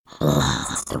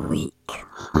a week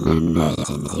on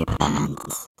emergency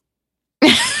plans.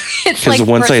 Because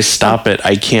once I stop it,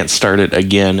 I can't start it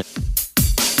again.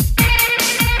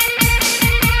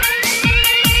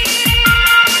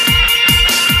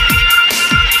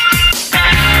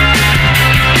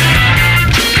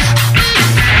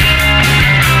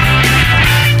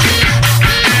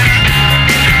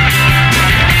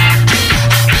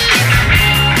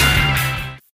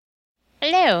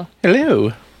 Hello.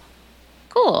 Hello.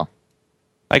 Cool.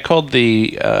 I called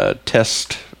the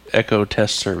Echo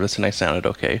test service, and I sounded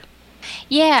okay.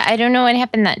 Yeah, I don't know what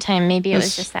happened that time. Maybe it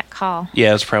was just that call.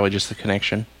 Yeah, it's probably just the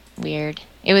connection. Weird.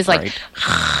 It was like, Right.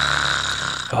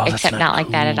 Oh, except not like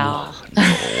that at all.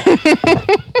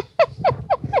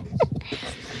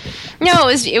 No,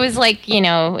 it was like,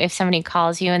 if somebody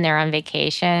calls you and they're on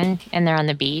vacation and they're on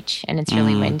the beach and it's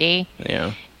really windy.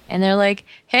 Yeah. And they're like,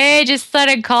 hey, just thought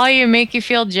I'd call you and make you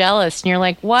feel jealous. And you're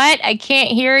like, what? I can't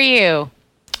hear you,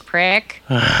 prick.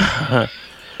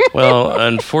 Well,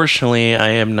 unfortunately, I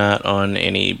am not on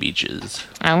any beaches.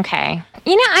 Okay. I'm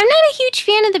not a huge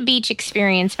fan of the beach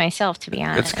experience myself, to be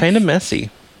honest. It's kind of messy.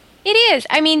 It is.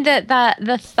 I mean,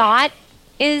 the thought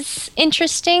is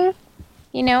interesting.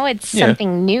 It's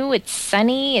something new. It's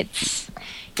sunny. It's,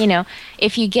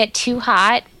 if you get too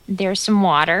hot, there's some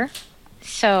water.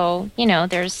 So,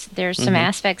 there's some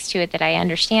aspects to it that I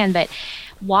understand. But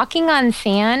walking on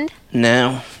sand...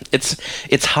 No,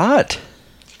 it's hot.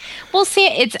 Well, see,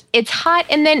 it's hot,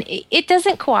 and then it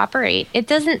doesn't cooperate. It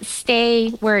doesn't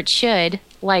stay where it should,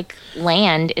 like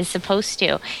land is supposed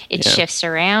to. It shifts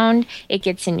around. It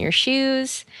gets in your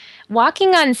shoes.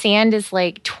 Walking on sand is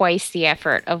like twice the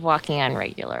effort of walking on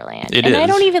regular land. It is. I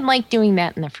don't even like doing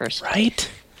that in the first place.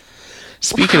 Right?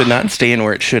 Speaking of not staying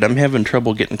where it should, I'm having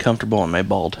trouble getting comfortable on my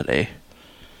ball today.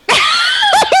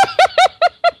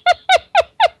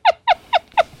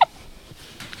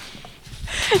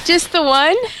 Just the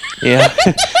one? Yeah.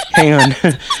 Hang on.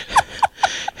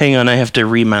 Hang on, I have to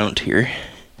remount here.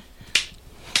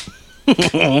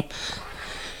 That's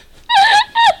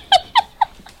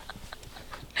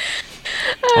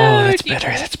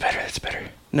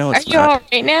better. No, it's not. Are you all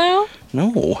right now?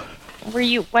 No.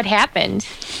 What happened?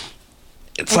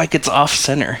 It's like it's off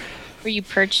center. Were you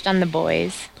perched on the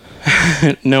boys?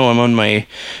 No, I'm on my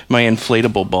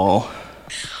inflatable ball.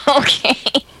 Okay.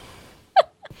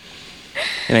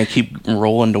 And I keep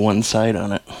rolling to one side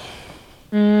on it.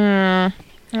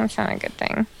 That's not a good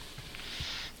thing.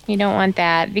 You don't want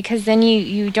that, because then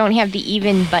you don't have the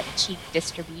even butt cheek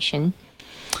distribution.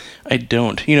 I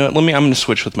don't. You know what? I'm going to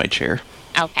switch with my chair.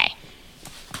 Okay.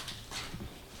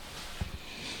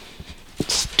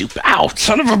 Stupid. Ow,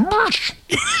 son of a bitch.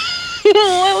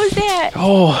 What was that?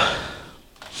 Oh.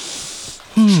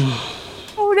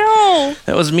 Oh no.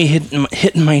 That was me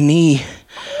hitting my knee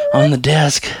on the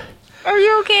desk. Are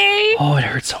you okay? Oh, it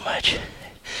hurt so much.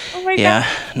 Oh my God.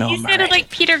 No, you sounded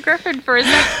like Peter Griffin for a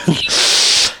second.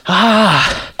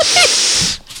 I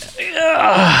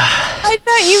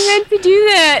thought you meant to do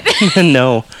that.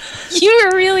 No. You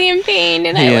were really in pain,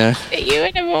 and I looked at you,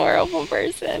 and I'm a horrible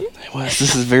person. It was.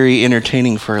 This is very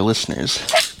entertaining for our listeners.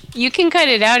 You can cut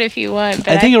it out if you want, but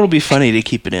I think it'll be funny to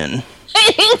keep it in.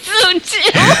 I think so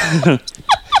too.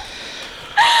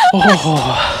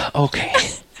 Oh, okay.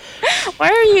 Why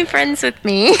are you friends with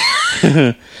me?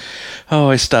 Oh,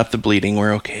 I stopped the bleeding.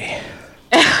 We're okay.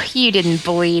 You didn't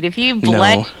bleed. If you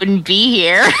bled, you wouldn't be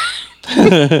here.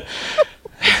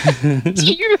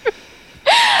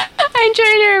 I'm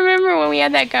trying to remember when we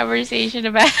had that conversation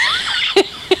about...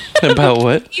 About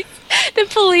what? The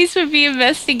police would be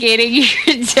investigating your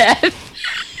death.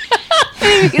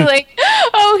 They'd be like,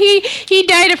 oh, he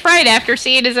died of fright after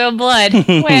seeing his own blood.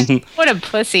 What a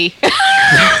pussy.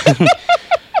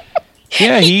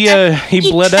 Yeah,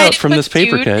 he bled out from this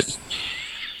paper cut.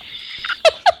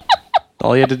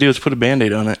 All he had to do was put a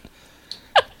Band-Aid on it.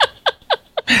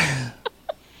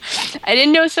 I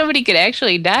didn't know somebody could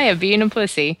actually die of being a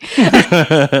pussy.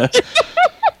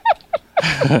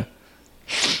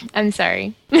 I'm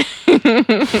sorry.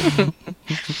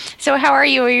 So how are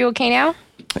you? Are you okay now?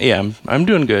 Yeah, I'm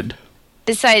doing good.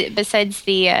 Besides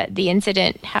the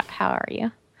incident, how are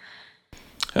you?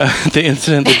 The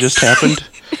incident that just happened?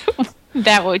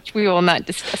 That which we will not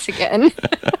discuss again.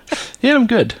 Yeah, I'm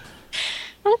good.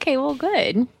 Okay, well,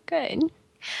 good.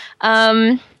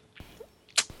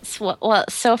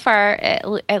 So far,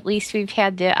 at least we've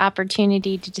had the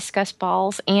opportunity to discuss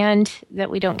balls and that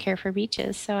we don't care for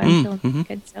beaches. So I'm feeling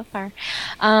good so far.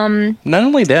 Not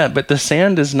only that, but the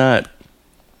sand isn't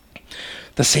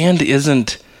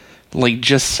like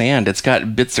just sand. It's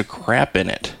got bits of crap in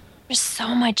it. There's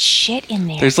so much shit in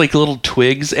there. There's like little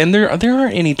twigs, and there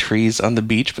aren't any trees on the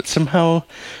beach, but somehow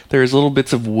there's little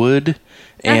bits of wood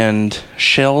and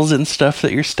shells and stuff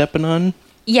that you're stepping on.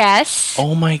 Yes.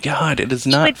 Oh my god, it is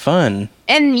not fun.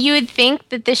 And you would think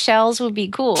that the shells would be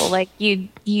cool. Like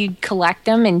you'd collect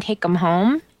them and take them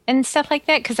home and stuff like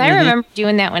that. Because I remember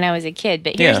doing that when I was a kid.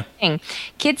 But here's the thing: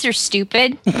 kids are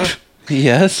stupid.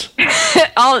 Yes.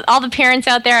 all the parents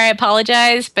out there, I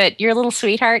apologize, but your little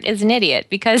sweetheart is an idiot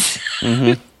because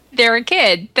they're a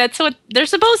kid. That's what they're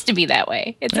supposed to be that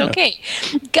way. It's okay.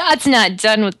 God's not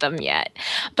done with them yet.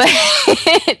 But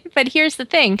but here's the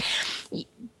thing.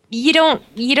 You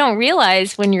don't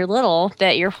realize when you're little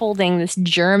that you're holding this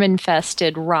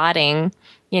germ-infested, rotting,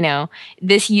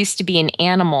 this used to be an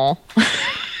animal.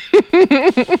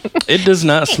 It does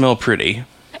not smell pretty.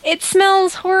 It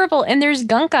smells horrible, and there's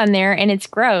gunk on there, and it's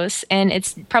gross, and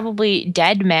it's probably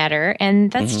dead matter, and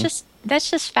that's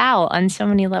just foul on so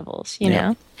many levels, you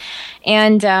know.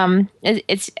 And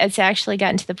it's actually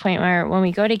gotten to the point where when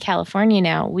we go to California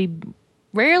now, we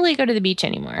rarely go to the beach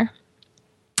anymore.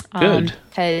 Good.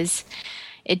 Because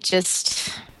it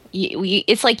just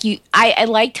it's like I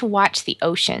like to watch the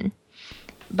ocean,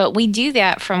 but we do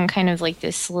that from kind of like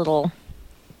this little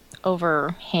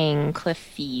overhang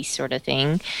cliffy sort of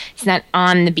thing. It's not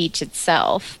on the beach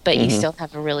itself, but you still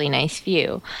have a really nice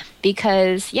view.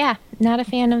 Because not a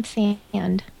fan of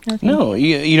sand. No,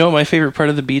 you know what my favorite part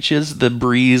of the beach is? The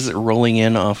breeze rolling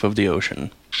in off of the ocean.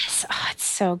 Yes. Oh, it's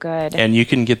so good. And you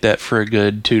can get that for a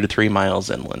good 2 to 3 miles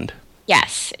inland.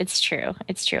 Yes, it's true.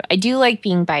 It's true. I do like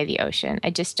being by the ocean. I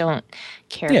just don't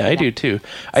care. Yeah, I do too.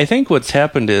 I think what's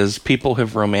happened is people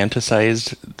have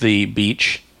romanticized the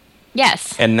beach.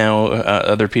 Yes. And now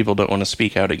other people don't want to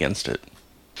speak out against it.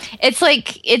 It's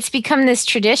like it's become this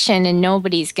tradition, and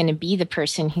nobody's going to be the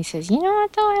person who says, you know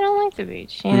what, though, I don't like the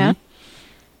beach, you know?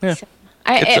 Yeah. So,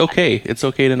 it's okay. It's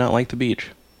okay to not like the beach.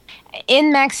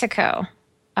 In Mexico,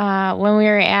 when we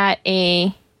were at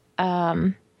a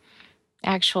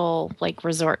actual like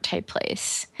resort type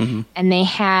place, and they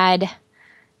had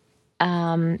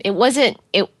it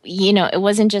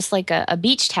wasn't just like a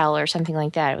beach towel or something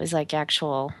like that. It was like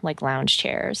actual like lounge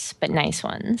chairs, but nice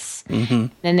ones.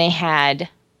 Then they had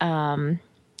kind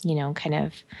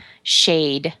of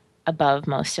shade above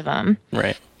most of them,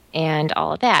 right? And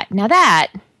all of that. Now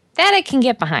that I can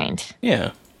get behind.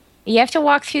 Yeah, you have to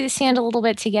walk through the sand a little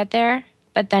bit to get there,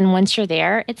 but then once you're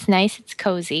there, it's nice, it's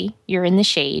cozy. You're in the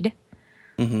shade.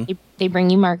 They bring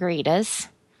you margaritas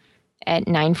at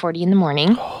 9:40 in the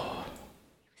morning. Oh,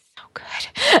 so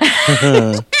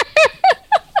good.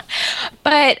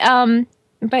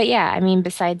 But yeah, I mean,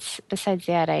 besides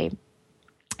that,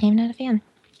 I'm not a fan.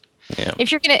 Yeah.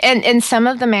 If you're gonna, and some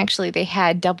of them actually, they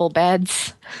had double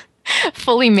beds,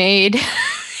 fully made,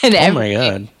 and oh my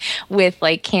god, with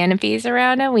like canopies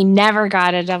around them. We never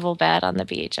got a double bed on the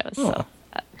beach. I was so.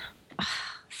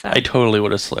 I totally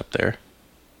would have slept there.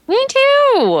 Me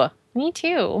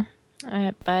too.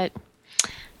 But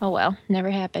oh well, never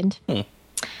happened. It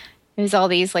was all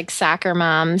these like soccer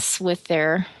moms with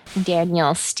their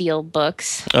Danielle Steele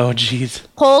books. Oh jeez.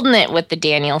 Holding it with the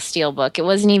Danielle Steele book. It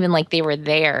wasn't even like they were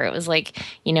there. It was like,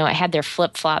 it had their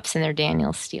flip-flops and their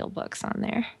Danielle Steele books on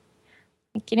there.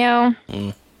 Like,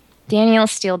 Danielle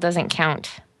Steele doesn't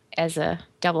count as a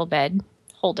double bed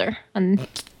holder on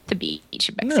the beach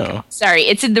in Mexico. No. Sorry,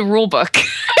 it's in the rule book.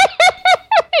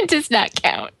 It does not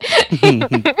count.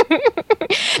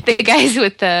 The guys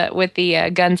with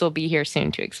the guns will be here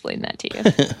soon to explain that to you.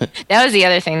 That was the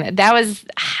other thing. That was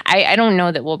I don't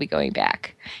know that we'll be going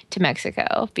back to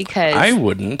Mexico because I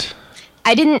wouldn't.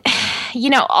 I didn't.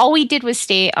 All we did was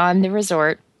stay on the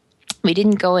resort. We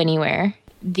didn't go anywhere.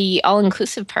 The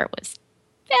all-inclusive part was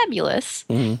fabulous,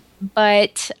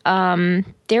 but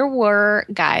there were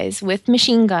guys with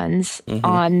machine guns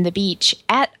on the beach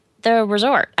at the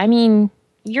resort. I mean,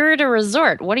 you're at a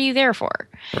resort. What are you there for?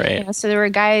 Right. So there were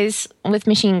guys with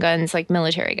machine guns, like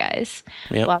military guys,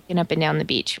 Yep. walking up and down the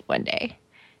beach one day.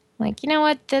 Like, you know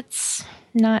what? That's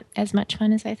not as much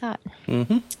fun as I thought.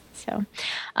 So,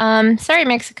 sorry,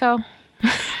 Mexico.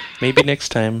 Maybe next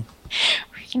time.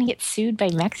 We're going to get sued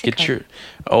by Mexico.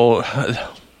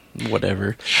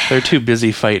 Whatever. They're too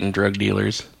busy fighting drug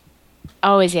dealers.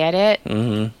 Oh, is that it?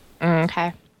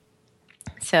 Okay.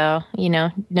 So,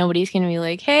 nobody's going to be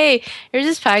like, hey, there's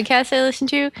this podcast I listen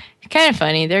to. It's kind of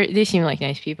funny. They seem like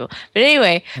nice people. But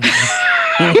anyway.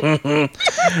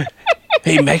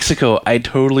 Hey, Mexico, I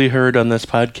totally heard on this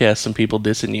podcast some people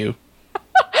dissing you.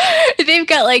 They've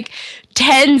got like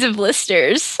tens of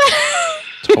listeners.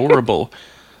 It's horrible.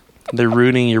 They're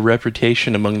ruining your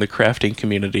reputation among the crafting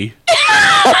community.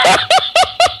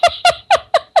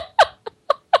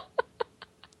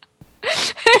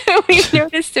 We've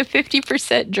noticed a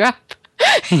 50% drop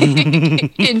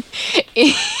in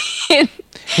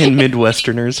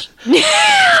Midwesterners.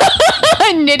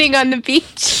 knitting on the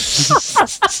beach.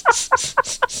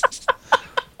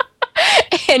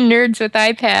 And nerds with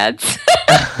iPads.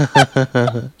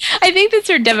 I think that's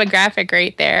our demographic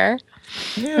right there.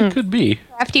 Yeah, it could be.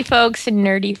 Crafty folks and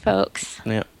nerdy folks.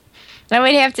 Yeah. I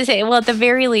would have to say, well, at the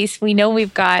very least, we know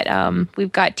we've got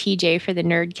TJ for the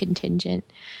nerd contingent.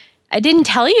 I didn't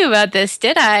tell you about this,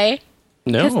 did I?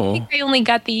 'Cause I No. think I only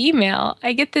got the email.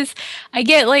 I get this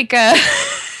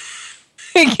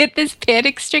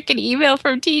panic-stricken email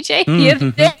from TJ the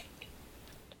other day.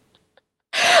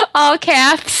 All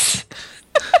caps.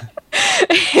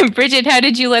 Bridget, how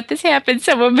did you let this happen?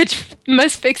 Someone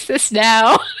must fix this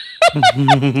now.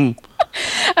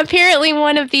 Apparently,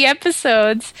 one of the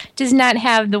episodes does not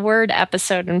have the word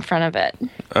episode in front of it.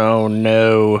 Oh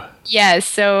no. Yes,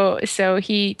 so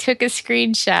he took a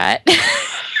screenshot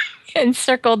and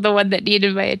circled the one that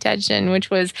needed my attention, which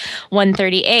was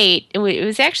 138. It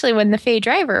was actually when the Faye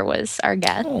Driver was our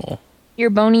guest. Oh. Your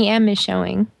Boney M is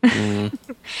showing.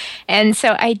 And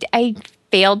so I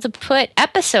failed to put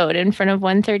episode in front of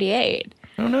 138.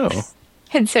 Oh no.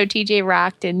 And so TJ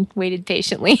rocked and waited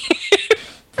patiently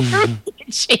for me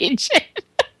to change it.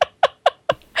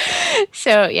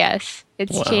 So, yes,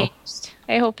 it's changed.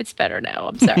 I hope it's better now.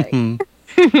 I'm sorry.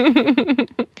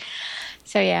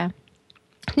 So, yeah.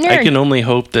 Nerd. I can only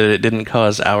hope that it didn't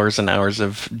cause hours and hours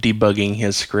of debugging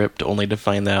his script only to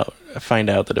find out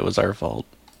that it was our fault.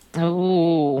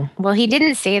 Oh, well, he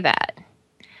didn't say that.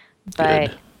 But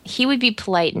Good. he would be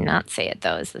polite and not say it,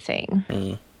 though, is the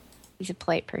thing. He's a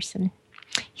polite person.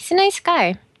 He's a nice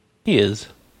guy. He is.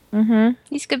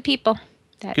 He's good people.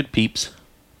 That Good peeps.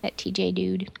 TJ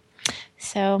dude.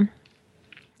 So,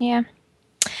 yeah.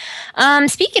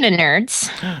 Speaking of nerds,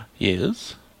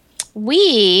 Yes.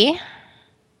 we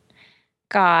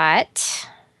got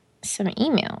some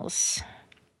emails.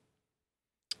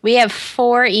 We have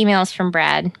 4 emails from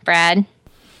Brad. Brad.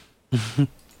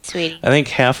 Sweetie. I think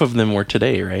half of them were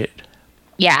today, right?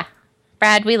 Yeah.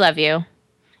 Brad, we love you.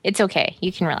 It's okay.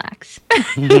 You can relax.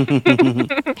 You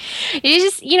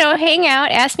just, hang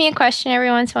out, ask me a question every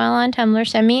once in a while on Tumblr,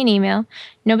 send me an email.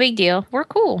 No big deal. We're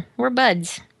cool. We're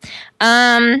buds.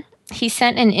 He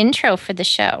sent an intro for the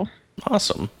show.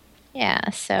 Awesome.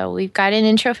 Yeah, so we've got an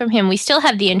intro from him. We still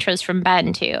have the intros from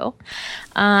Ben, too.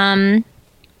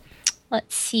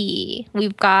 Let's see.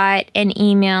 We've got an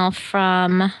email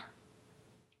from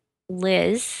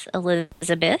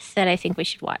Elizabeth, that I think we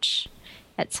should watch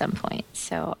at some point.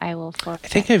 So I will forward. I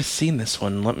think I've seen this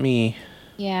one. Let me...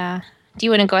 Yeah. Do you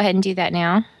want to go ahead and do that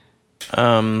now?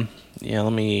 Yeah,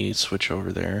 let me switch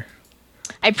over there.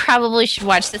 I probably should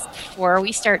watch this before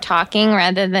we start talking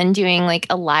rather than doing like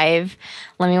a live,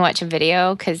 let me watch a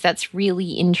video, because that's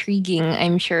really intriguing,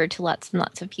 I'm sure, to lots and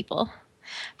lots of people.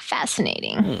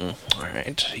 Fascinating. All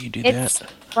right, you do It's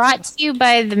that. brought to you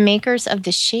by the makers of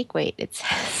the Shake Weight, it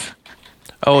says.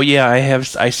 Oh yeah,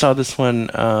 I saw this one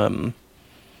a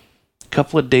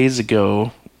couple of days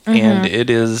ago, and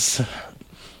it's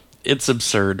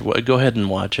absurd. Go ahead and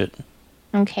watch it.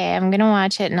 Okay, I'm gonna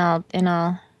watch it and I'll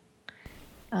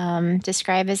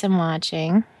describe as I'm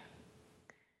watching.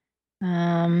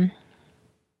 Wow,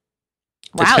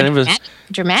 kind of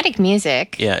dramatic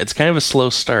music. Yeah, it's kind of a slow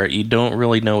start. You don't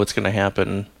really know what's going to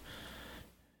happen,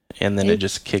 and then it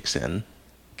just kicks in.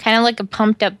 Kind of like a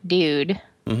pumped up dude.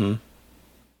 Mm-hmm.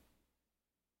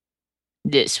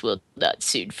 This will not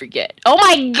soon forget. Oh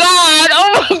my god!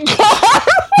 Oh my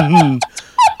god!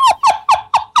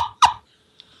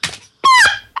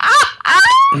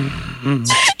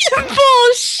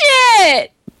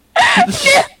 Bullshit!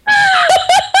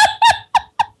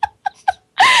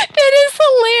 That is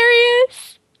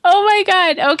hilarious. Oh my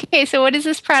god. Okay, so what is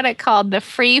this product called? The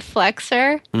Free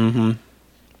Flexor? Mm-hmm.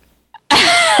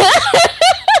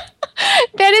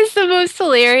 That is the most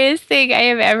hilarious thing I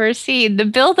have ever seen. The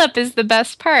build-up is the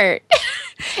best part.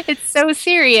 It's so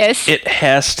serious. It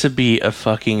has to be a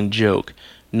fucking joke.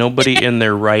 Nobody in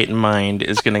their right mind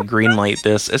is going to greenlight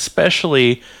this,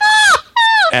 especially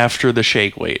after the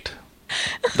shake weight.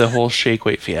 The whole shake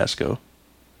weight fiasco.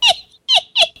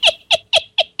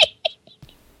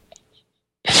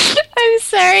 I'm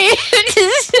sorry. I'm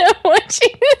just not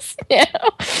watching this now.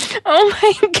 Oh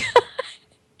my god.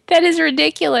 That is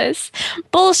ridiculous.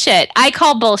 Bullshit. I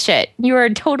call bullshit. You are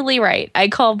totally right. I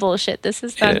call bullshit. This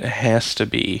is not... It has to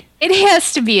be. It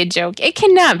has to be a joke. It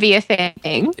cannot be a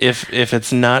thing. If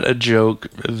it's not a joke,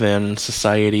 then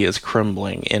society is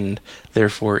crumbling, and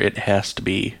therefore it has to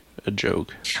be a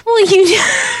joke. Well,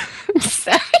 I'm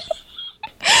sorry.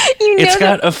 You know It's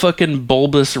got a fucking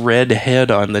bulbous red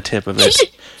head on the tip of it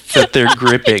that they're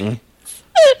gripping.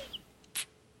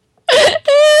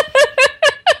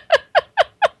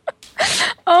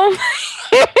 Oh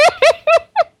my.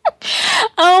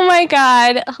 Oh my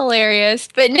god, hilarious.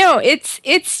 But no, it's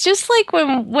just like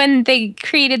when they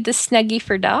created the Snuggie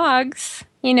for dogs,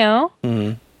 you know?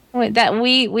 Mm-hmm. That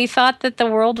we thought that the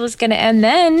world was going to end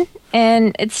then,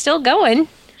 and it's still going.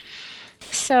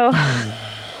 So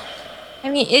I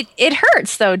mean, it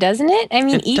hurts though, doesn't it? I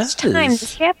mean, each time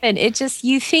this happened, it just,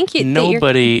 you think it.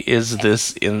 Nobody is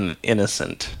this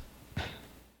innocent.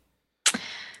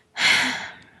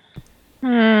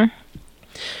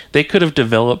 They could have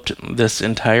developed this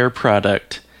entire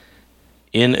product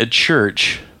in a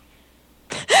church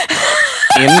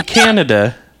in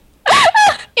Canada.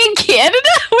 In Canada?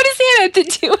 What does that have to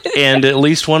do with it? And at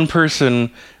least one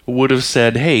person would have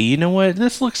said, hey, you know what?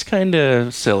 This looks kind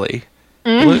of silly.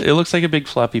 It looks like a big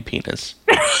floppy penis.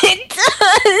 It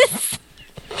does.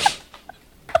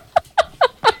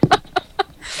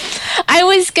 I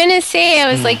was going to say,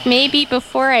 I was like, maybe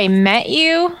before I met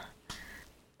you.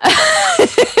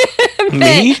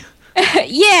 Me?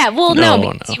 Yeah, well,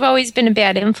 no, because no. you've always been a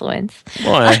bad influence.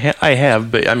 Well, I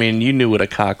have, but I mean, you knew what a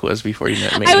cock was before you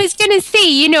met me. I was going to say,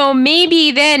 you know,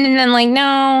 maybe then, and then like,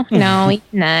 no, none.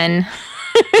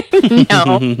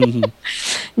 No.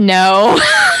 No.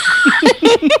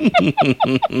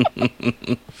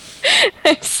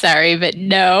 I'm sorry, but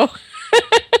no.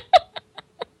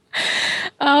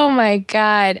 Oh my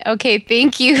God. Okay,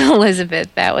 thank you,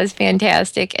 Elizabeth. That was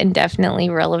fantastic and definitely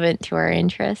relevant to our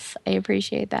interests. I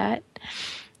appreciate that.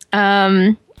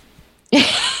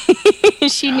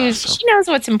 She knows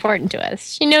what's important to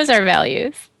us. She knows our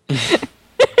values.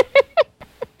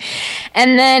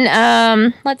 And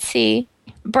then let's see.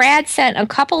 Brad sent a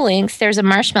couple links. There's a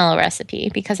marshmallow recipe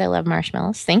because I love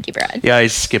marshmallows. Thank you, Brad. Yeah, I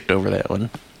skipped over that one.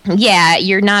 Yeah,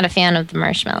 you're not a fan of the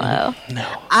marshmallow. No.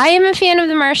 I am a fan of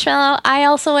the marshmallow. I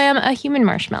also am a human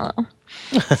marshmallow.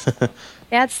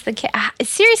 That's the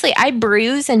seriously, I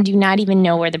bruise and do not even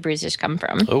know where the bruises come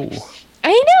from. Oh.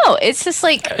 I know. It's just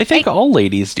like I think all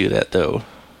ladies do that, though.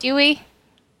 Do we?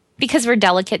 Because we're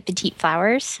delicate petite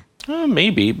flowers?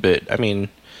 Maybe, but I mean,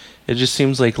 it just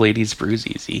seems like ladies bruise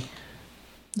easy.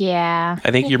 Yeah.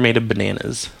 I think you're made of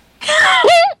bananas.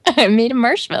 I made a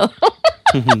marshmallow.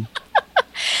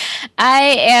 I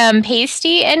am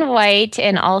pasty and white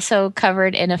and also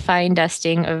covered in a fine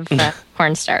dusting of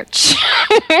cornstarch.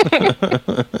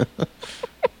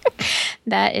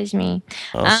 That is me.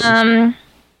 Awesome.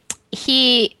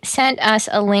 He sent us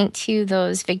a link to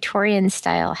those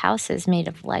Victorian-style houses made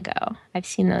of Lego. I've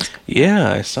seen those.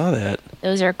 Yeah, I saw that.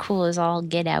 Those are cool as all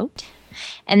get out.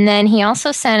 And then he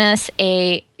also sent us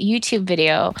a YouTube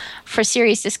video for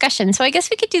serious discussion. So I guess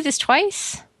we could do this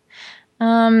twice.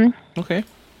 Okay.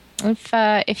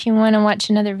 If you want to watch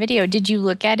another video. Did you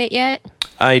look at it yet?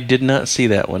 I did not see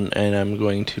that one, and I'm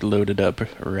going to load it up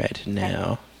right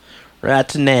now.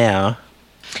 Right now.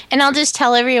 And I'll just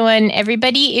tell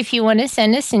everybody, if you want to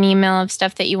send us an email of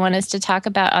stuff that you want us to talk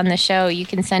about on the show, you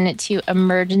can send it to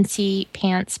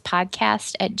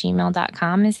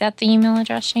emergencypantspodcast@gmail.com. Is that the email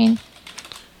address, Shane?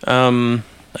 I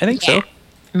think so.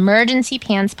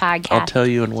 Emergencypantspodcast. I'll tell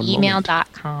you in one moment.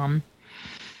 Gmail.com.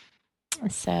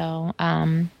 So,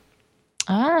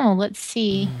 let's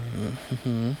see.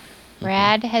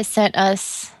 Brad has sent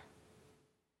us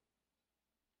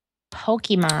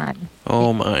Pokemon.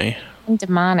 Oh my.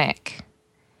 Demonic.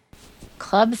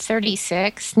 Club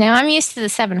 36. Now I'm used to the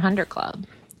 700 Club.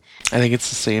 I think it's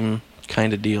the same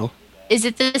kind of deal. Is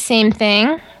it the same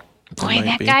thing? Boy,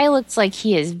 that guy looks like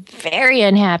he is very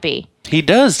unhappy. He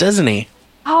does, doesn't he?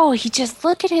 Oh,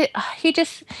 look at it.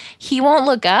 He won't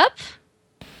look up.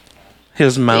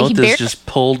 His mouth is just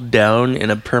pulled down in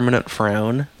a permanent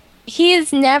frown. He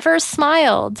has never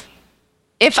smiled.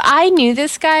 If I knew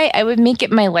this guy, I would make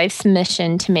it my life's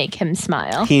mission to make him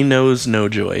smile. He knows no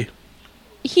joy.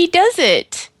 He does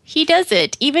it. He does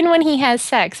it. Even when he has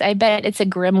sex, I bet it's a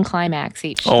grim climax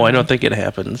each time. Oh, I don't think it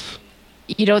happens.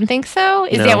 You don't think so?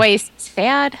 Is that why he's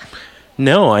sad?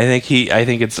 No, I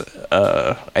think it's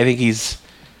Oh,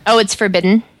 it's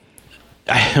forbidden?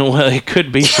 well, it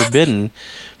could be forbidden,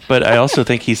 but I also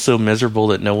think he's so miserable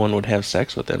that no one would have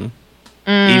sex with him.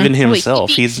 Even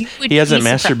himself. He hasn't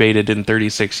masturbated in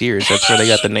 36 years. That's where they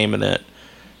got the name of that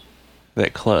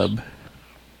club.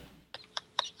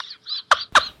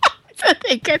 So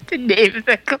they got the name of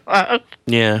the club.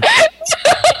 Yeah.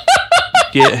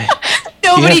 Yeah.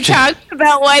 Nobody talks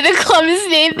about why the club is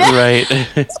named that. Right.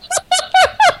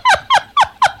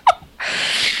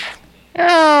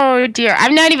 Oh Oh dear.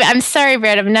 I'm sorry,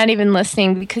 Brad. I'm not even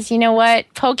listening because you know what?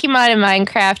 Pokemon and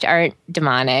Minecraft aren't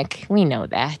demonic. We know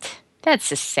that. That's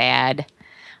just sad.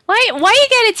 Why you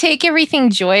gotta take everything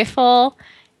joyful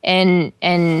and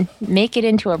make it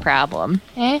into a problem?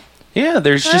 Yeah,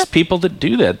 there's just people that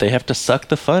do that. They have to suck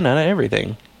the fun out of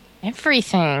everything.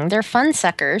 Everything. They're fun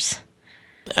suckers.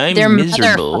 They're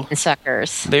miserable. Fun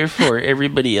suckers. Therefore,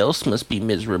 everybody else must be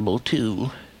miserable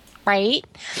too. Right?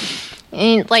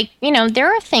 And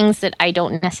there are things that I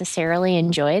don't necessarily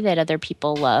enjoy that other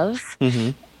people love. Mm-hmm.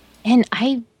 And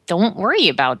I don't worry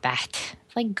about that.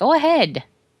 Like, go ahead.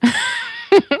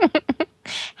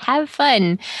 Have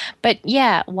fun. But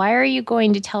yeah, why are you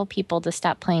going to tell people to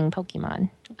stop playing Pokemon?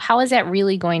 How is that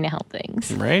really going to help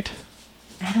things? Right?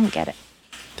 I don't get it.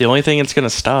 The only thing it's going to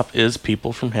stop is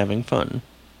people from having fun.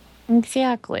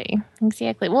 Exactly.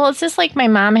 Well, it's just like my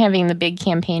mom having the big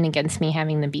campaign against me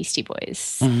having the Beastie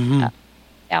Boys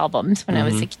albums when I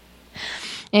was a kid.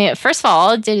 And first of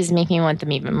all it did is make me want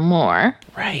them even more.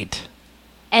 Right.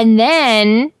 And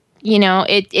then,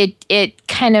 it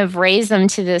kind of raised them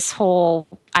to this whole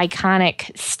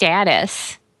iconic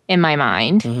status in my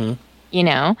mind. Mm-hmm.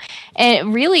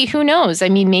 And really, who knows? I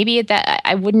mean, maybe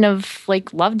I wouldn't have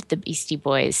loved the Beastie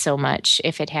Boys so much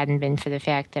if it hadn't been for the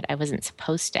fact that I wasn't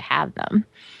supposed to have them.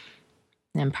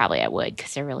 And probably I would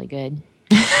because they're really good.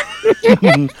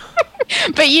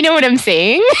 But you know what I'm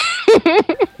saying?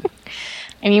 I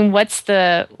mean,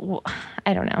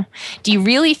 I don't know. Do you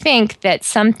really think that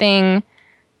something,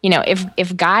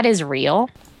 if God is real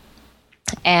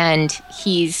and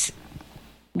he's,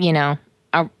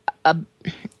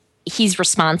 he's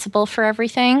responsible for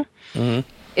everything. Mm-hmm.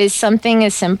 Is something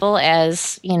as simple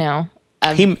as he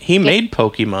made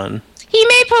Pokemon. He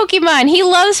made Pokemon. He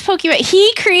loves Pokemon.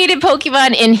 He created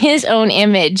Pokemon in his own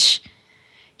image.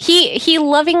 He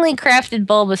lovingly crafted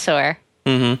Bulbasaur.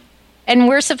 Mm-hmm. And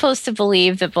we're supposed to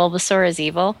believe that Bulbasaur is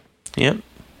evil. Yep.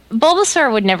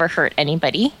 Bulbasaur would never hurt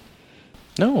anybody.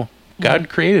 No. God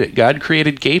created it. God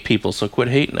created gay people, so quit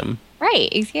hating them. Right,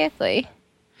 exactly.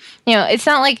 It's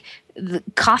not like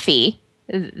coffee,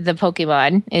 the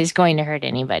Pokemon, is going to hurt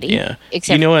anybody. Yeah.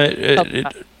 Except you know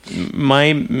what?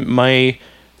 My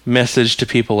message to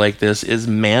people like this is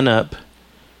man up,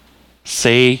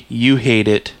 say you hate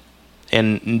it,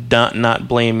 and not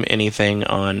blame anything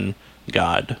on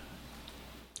God.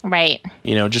 Right.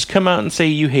 Just come out and say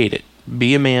you hate it.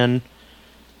 Be a man,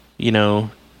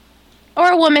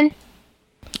 Or a woman.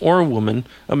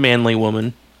 A manly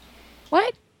woman.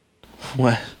 What?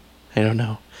 What? I don't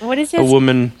know. What is this? A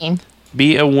woman.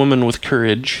 Be a woman with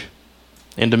courage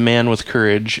and a man with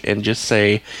courage and just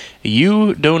say,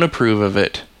 you don't approve of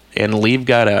it and leave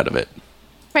God out of it.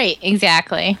 Right,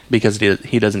 exactly. Because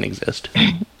he doesn't exist.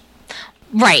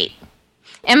 Right.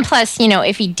 And plus,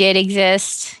 if he did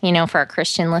exist, for our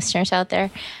Christian listeners out there,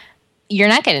 you're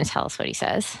not going to tell us what he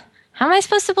says. How am I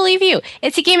supposed to believe you?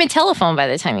 It's a game of telephone by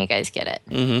the time you guys get it.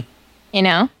 Mm-hmm.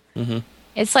 Mm-hmm.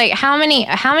 It's like, how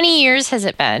many years has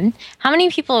it been? How many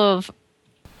people have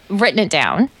written it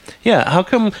down? Yeah, how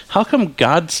come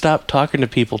God stopped talking to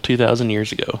people 2,000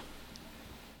 years ago?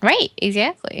 Right,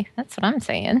 exactly. That's what I'm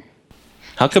saying.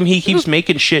 How come he keeps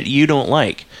making shit you don't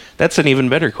like? That's an even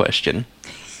better question.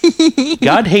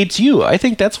 God hates you. I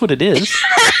think that's what it is.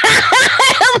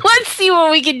 Let's see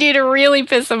what we can do to really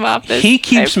piss him off. He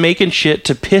keeps making shit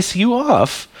to piss you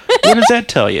off. What does that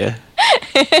tell you?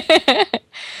 That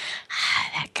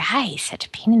guy is such a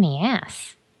pain in the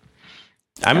ass.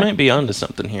 I might be onto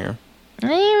something here. You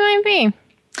might be.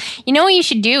 You know what you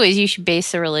should do is you should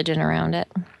base the religion around it.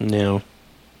 No.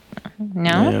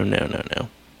 No? No.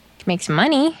 Make some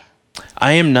money.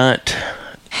 I am not.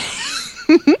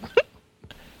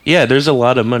 Yeah, there's a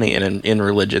lot of money in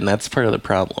religion. That's part of the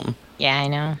problem. Yeah, I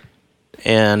know.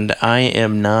 And I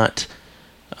am not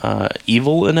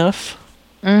evil enough,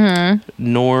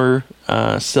 nor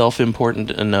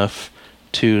self-important enough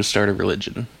to start a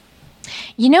religion.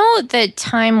 The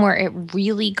time where it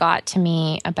really got to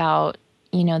me about,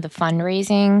 the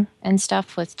fundraising and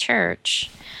stuff with church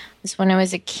was when I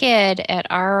was a kid at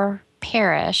our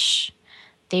parish.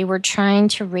 They were trying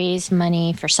to raise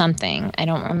money for something. I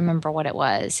don't remember what it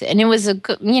was. And it was it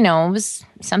was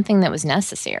something that was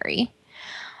necessary.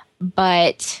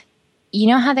 But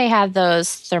how they have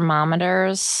those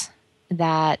thermometers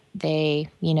that they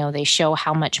show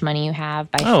how much money you have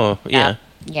by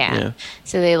Yeah.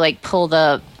 So they pull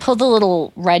the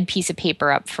little red piece of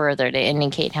paper up further to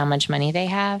indicate how much money they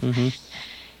have. Mm-hmm.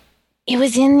 It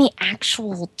was in the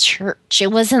actual church.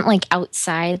 It wasn't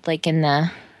outside,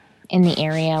 in the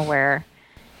area where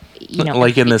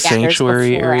Like in the baby batters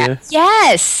sanctuary before- area?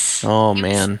 Yes. Oh,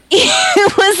 man.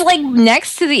 It was like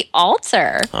next to the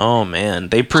altar. Oh, man.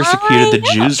 They persecuted I the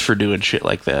know. Jews for doing shit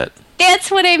like that.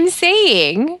 That's what I'm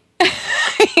saying.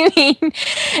 I mean, and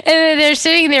then they're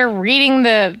sitting there reading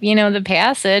the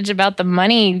passage about the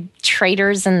money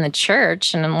traders in the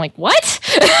church, and I'm like, what?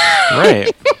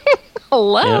 Right.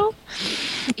 Hello.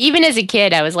 Even as a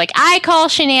kid, I was like, I call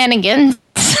shenanigans.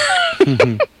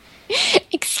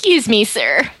 Excuse me,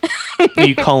 sir.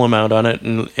 You call them out on it,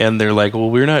 and they're like, well,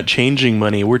 we're not changing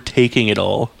money. We're taking it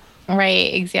all.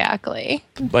 Right, exactly.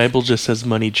 The Bible just says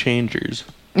money changers.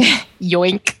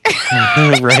 Yoink.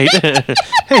 Right?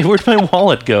 Hey, where'd my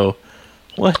wallet go?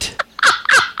 What?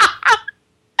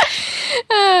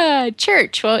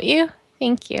 Church, won't you?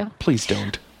 Thank you. Please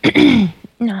don't.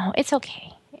 No, it's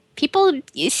okay. People,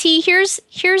 you see,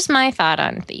 here's my thought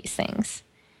on these things.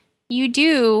 You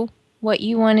do what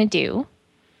you want to do,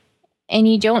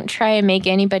 and you don't try and make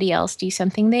anybody else do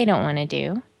something they don't want to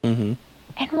do. Mm-hmm.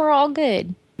 And we're all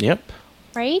good, Yep.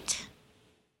 right?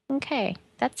 Okay,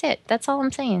 that's it. That's all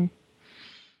I'm saying.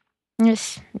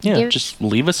 Just Just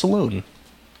leave us alone.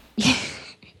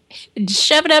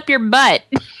 shove it up your butt.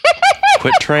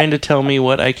 Quit trying to tell me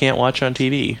what I can't watch on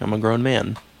TV. I'm a grown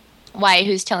man. Why?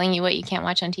 Who's telling you what you can't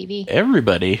watch on TV?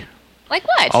 Everybody. Like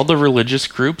what? All the religious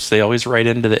groups, they always write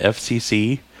into the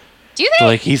FCC. Do they?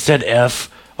 Like, he said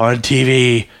F on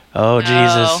TV. Oh,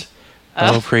 Jesus.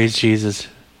 Oh, praise Jesus.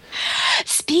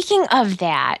 Speaking of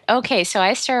that, okay, so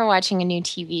I started watching a new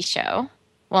TV show.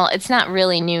 Well, it's not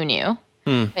really new,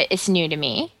 but it's new to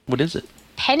me. What is it?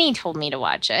 Penny told me to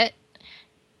watch it.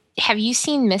 Have you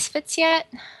seen Misfits yet?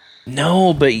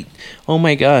 No, but oh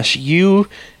my gosh, you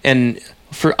and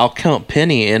I'll count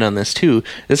Penny in on this too.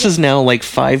 This is now like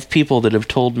 5 people that have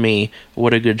told me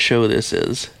what a good show this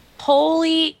is.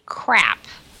 Holy crap.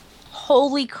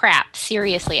 Holy crap.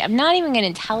 Seriously. I'm not even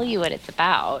going to tell you what it's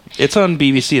about. It's on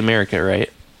BBC America,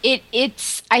 right?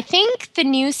 It's I think the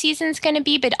new season's going to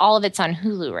be, but all of it's on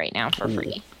Hulu right now for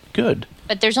free. Good.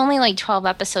 But there's only like 12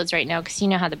 episodes right now because you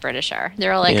know how the British are.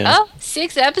 They're all like, Yeah.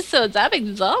 6 episodes. I'm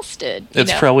exhausted. You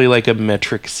It's know? probably like a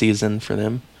metric season for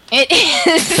them. It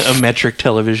is. A metric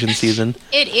television season.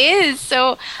 It is.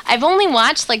 So I've only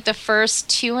watched like the first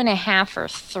 2.5 or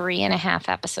 3.5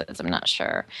 episodes. I'm not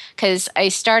sure. Because I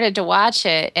started to watch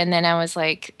it and then I was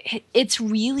like, it's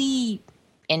really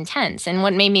intense. And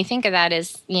what made me think of that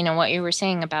is, what you were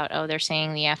saying about, they're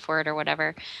saying the F word or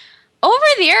whatever. Over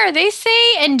there, they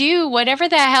say and do whatever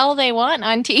the hell they want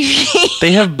on TV.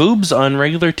 They have boobs on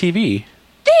regular TV.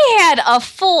 They had a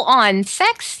full-on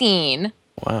sex scene.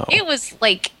 Wow. It was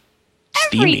like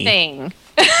Steamy. everything.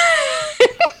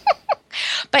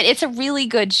 But it's a really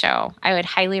good show. I would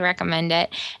highly recommend it.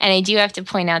 And I do have to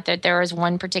point out that there was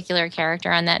one particular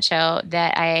character on that show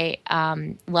that I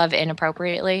love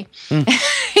inappropriately.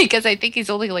 Because I think he's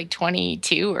only like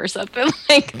 22 or something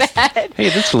like that. Hey,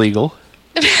 that's legal.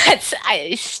 I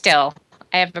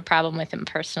have a problem with him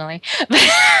personally.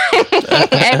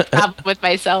 I have a problem with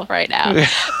myself right now.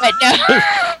 But no.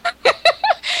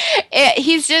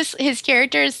 His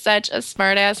character is such a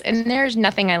smartass, and there's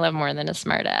nothing I love more than a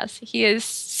smartass. He is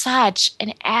such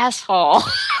an asshole,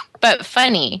 but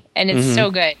funny, and it's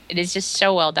so good. It is just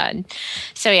so well done.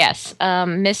 So yes,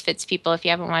 Misfits, people, if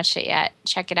you haven't watched it yet,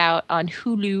 check it out on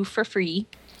Hulu for free.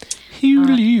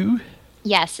 Hulu.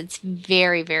 Yes, it's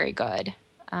very, very good.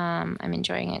 I'm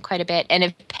enjoying it quite a bit. And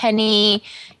if Penny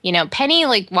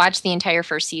like watched the entire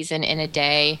first season in a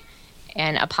day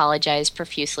and apologized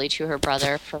profusely to her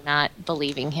brother for not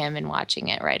believing him and watching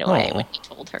it right away when he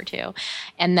told her to.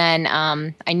 And then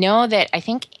I know that I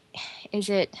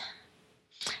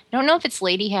don't know if it's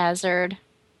Lady Hazard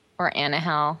or Anna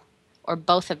Hell or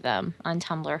both of them on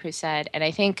Tumblr who said, and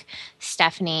I think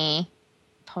Stephanie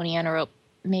Pony on a Rope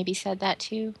maybe said that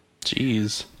too.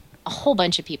 Jeez. A whole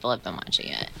bunch of people have been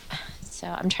watching it. So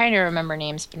I'm trying to remember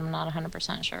names, but I'm not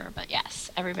 100% sure. But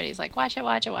yes, everybody's like, watch it,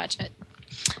 watch it, watch it.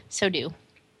 So do.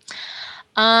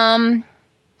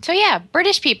 So yeah,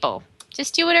 British people,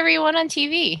 just do whatever you want on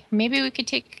TV. Maybe we could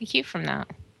take a cue from that.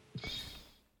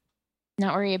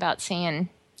 Not worry about saying,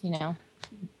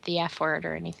 the F word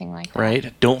or anything like that.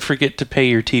 Right. Don't forget to pay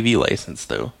your TV license,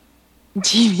 though.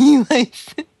 TV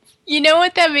license. You know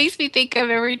what that makes me think of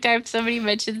every time somebody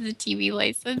mentions the TV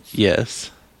license?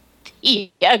 Yes.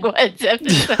 The Young Ones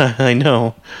episode. I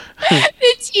know.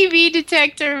 The TV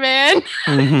detector man.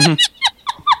 Mm-hmm.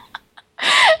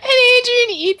 And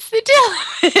Adrian eats the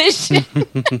television.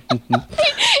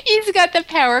 He's got the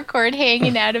power cord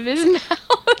hanging out of his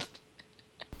mouth.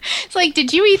 It's like,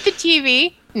 did you eat the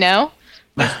TV? No.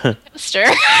 Toaster.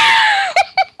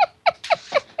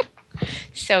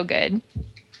 So good.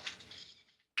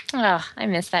 Oh, I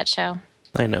miss that show.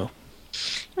 I know.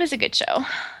 It was a good show.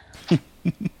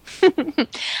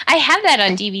 I have that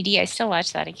on DVD. I still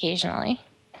watch that occasionally.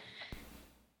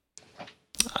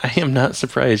 I am not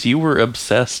surprised. You were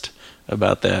obsessed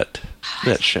about that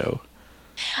show.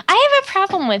 I have a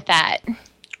problem with that.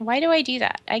 Why do I do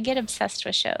that? I get obsessed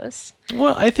with shows.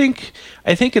 Well, I think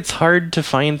it's hard to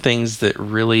find things that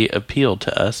really appeal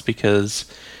to us because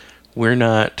we're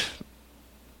not,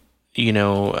 we're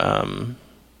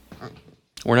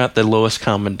not the lowest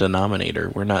common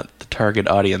denominator. We're not the target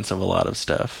audience of a lot of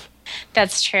stuff.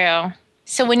 That's true.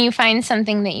 So when you find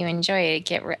something that you enjoy,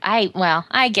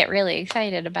 I get really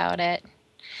excited about it.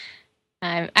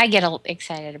 I get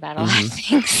excited about a lot of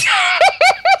things.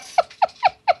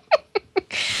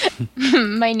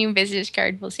 My new business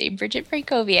card will say Bridget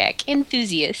Frankowiak,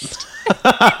 enthusiast.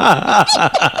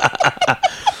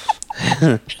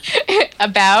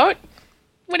 About?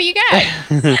 What do you got?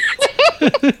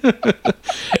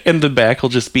 And the back will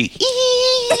just be...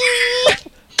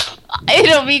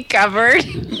 It'll be covered.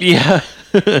 Yeah.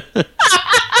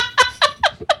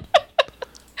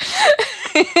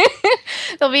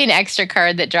 There'll be an extra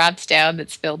card that drops down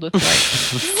that's filled with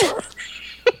light.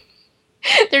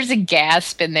 There's a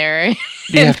gasp in there.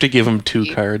 You have to give them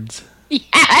 2 cards.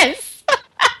 Yes.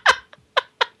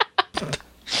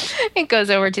 It goes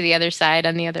over to the other side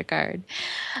on the other card.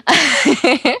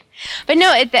 But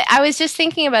no, I was just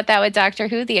thinking about that with Doctor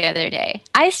Who the other day.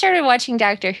 I started watching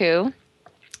Doctor Who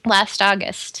last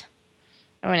August.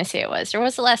 I want to say it was. Or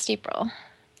was it last April?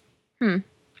 It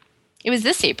was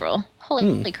this April.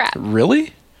 Holy crap.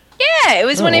 Really? Yeah, it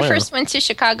was when I wow. first went to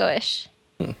Chicago-ish.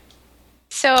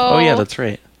 So. Oh, yeah, that's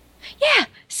right. Yeah.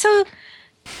 So,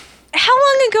 how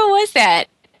long ago was that?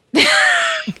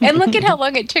 And look at how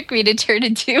long it took me to turn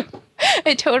into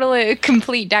a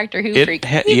complete Doctor Who freak.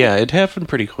 Yeah, it happened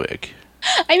pretty quick.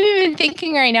 I'm even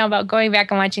thinking right now about going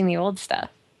back and watching the old stuff.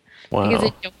 Wow. Because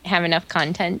I don't have enough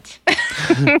content.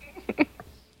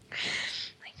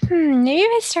 Maybe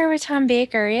if I start with Tom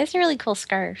Baker. He has a really cool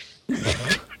scarf.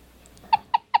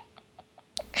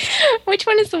 Which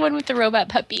one is the one with the robot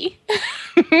puppy?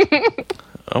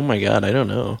 Oh my god, I don't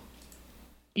know.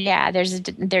 Yeah, there's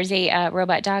a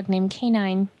robot dog named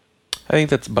K9. I think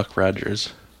that's Buck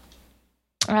Rogers.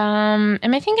 Am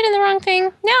I thinking of the wrong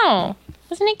thing? No.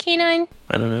 Wasn't it K9?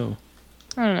 I don't know.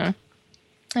 I don't know.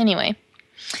 Anyway.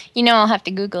 I'll have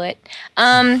to Google it.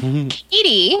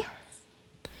 Katie,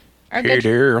 our good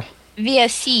Peter. via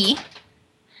C,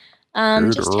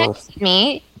 just texted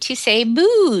me to say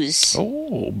booze.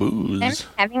 Oh, I'm booze.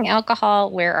 having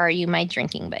alcohol. Where are you, my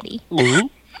drinking buddy? Ooh.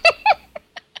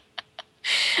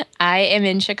 I am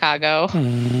in Chicago.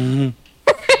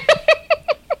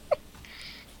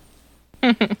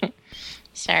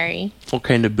 Sorry. What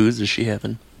kind of booze is she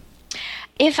having?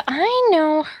 If I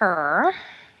know her,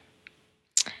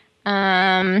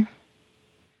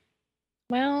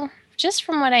 well, just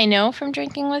from what I know from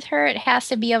drinking with her, it has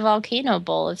to be a volcano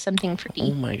bowl of something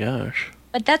fruity. Oh my gosh.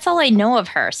 But that's all I know of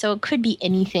her, so it could be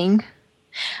anything.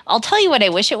 I'll tell you what I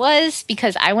wish it was,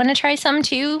 because I want to try some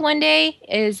too one day,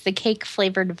 is the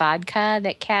cake-flavored vodka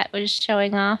that Kat was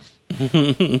showing off.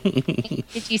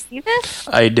 Did you see this?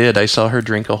 I did. I saw her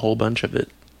drink a whole bunch of it.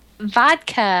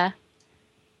 Vodka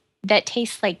that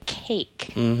tastes like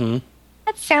cake. Mm-hmm.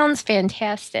 That sounds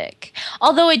fantastic.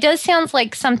 Although it does sound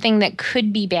like something that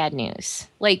could be bad news.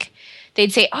 Like,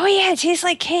 they'd say, oh yeah, it tastes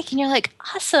like cake. And you're like,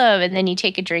 awesome. And then you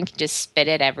take a drink and just spit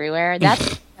it everywhere. That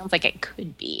sounds like it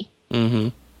could be. Mm-hmm.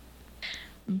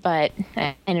 But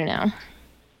I don't know.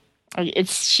 If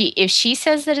she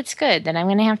says that it's good, then I'm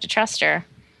going to have to trust her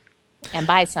and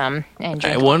buy some. And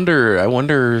drink I wonder,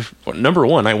 number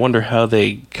one, I wonder how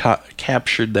they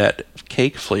captured that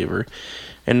cake flavor.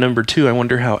 And number two, I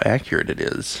wonder how accurate it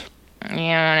is. You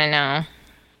want to know.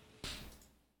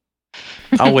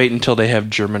 I'll wait until they have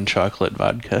German chocolate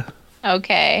vodka.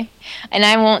 Okay. And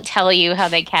I won't tell you how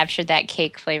they captured that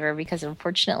cake flavor because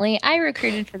unfortunately I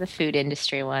recruited for the food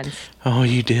industry once. Oh,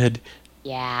 you did?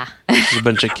 Yeah. There's a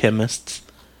bunch of chemists.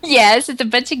 Yes, it's a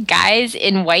bunch of guys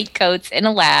in white coats in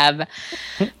a lab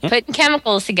putting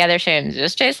chemicals together saying, does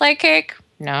this taste like cake?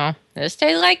 No. This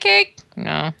tastes like cake?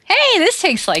 No. Hey, this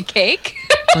tastes like cake.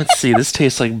 Let's see. This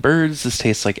tastes like birds. This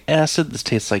tastes like acid. This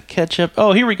tastes like ketchup.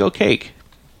 Oh, here we go, cake.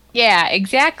 Yeah,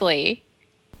 exactly.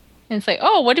 And it's like,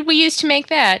 oh, what did we use to make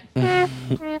that?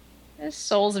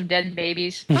 Souls of dead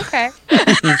babies. Okay.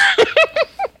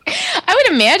 I would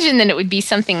imagine that it would be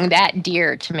something that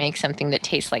dear to make something that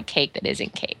tastes like cake that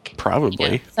isn't cake.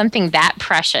 Probably. Something that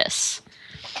precious.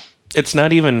 It's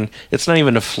not even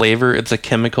a flavor. It's a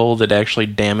chemical that actually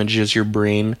damages your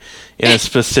brain in a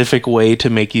specific way to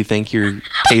make you think you're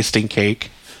tasting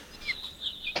cake.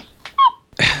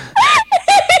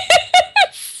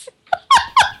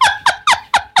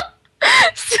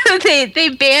 they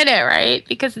ban it, right?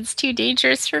 Because it's too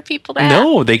dangerous for people to have.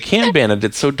 No, they can ban it.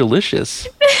 It's so delicious.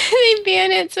 They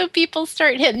ban it so people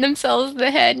start hitting themselves in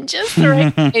the head in just the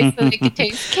right way so they can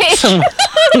taste cake.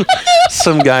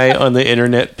 Some guy on the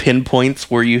internet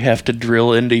pinpoints where you have to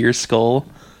drill into your skull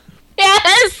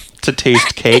Yes! to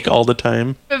taste cake all the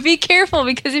time. But be careful,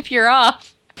 because if you're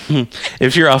off...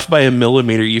 If you're off by a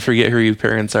millimeter, you forget who your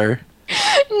parents are.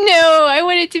 No, I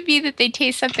want it to be that they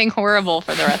taste something horrible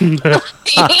for the rest of the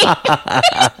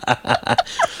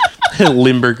life.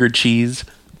 Limburger cheese.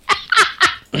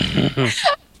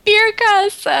 Beer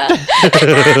casa.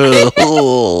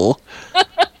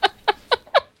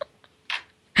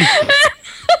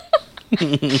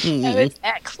 I was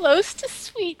that close to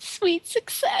sweet, sweet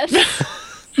success.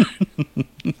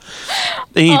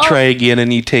 Then you try again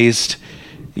and you taste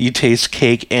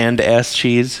cake and ass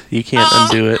cheese. You can't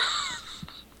undo it.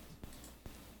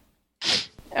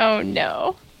 Oh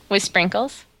no. With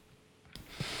sprinkles?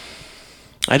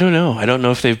 I don't know. I don't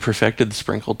know if they've perfected the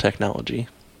sprinkle technology.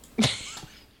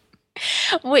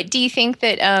 What do you think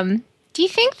that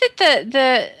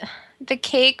the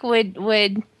cake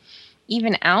would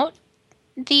even out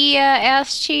the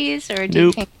ass cheese, or do you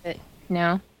Nope. think that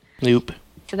no? Nope.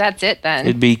 So that's it then.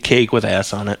 It'd be cake with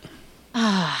ass on it.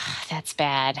 Ah, that's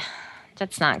bad.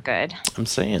 That's not good. I'm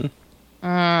saying.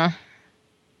 Oh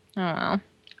well.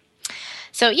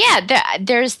 So yeah,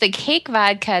 there's the cake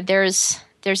vodka. There's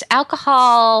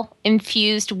alcohol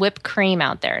infused whipped cream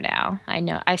out there now. I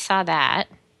know. I saw that.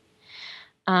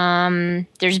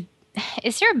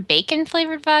 Is there a bacon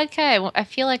flavored vodka? I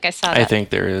feel like I saw that. I think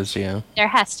there is, yeah. There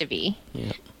has to be.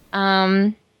 Yeah.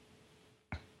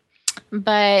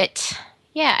 But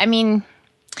yeah, I mean,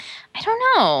 I don't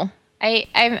know.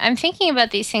 I'm thinking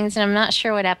about these things, and I'm not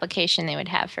sure what application they would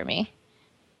have for me.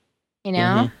 You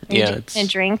know, Yeah, and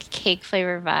drink cake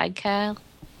flavored vodka,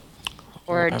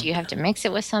 or do you have to mix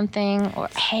it with something? Or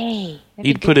hey,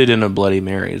 You'd put it in a Bloody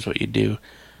Mary is what you'd do.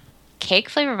 cake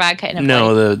flavored vodka in a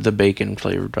No, the bacon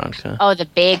flavored vodka. Oh, the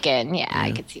bacon. Yeah,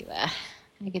 I could see that.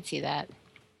 I could see that.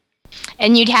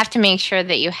 And you'd have to make sure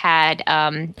that you had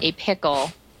a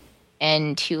pickle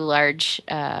and 2 large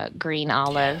green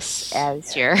olives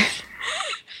as your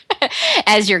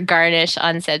as your garnish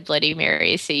on said Bloody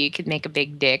Mary, so you could make a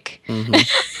big dick,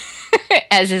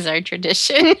 as is our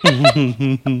tradition.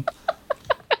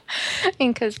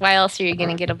 Because why else are you going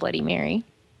to get a Bloody Mary?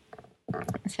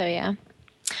 So yeah.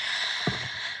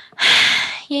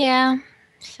 Yeah.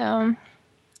 So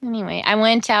anyway, I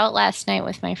went out last night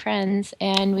with my friends,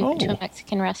 and we went to a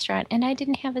Mexican restaurant, and I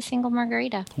didn't have a single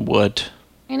margarita. What?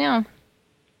 I know.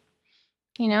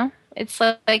 You know, it's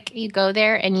like you go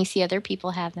there and you see other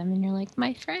people have them, and you're like,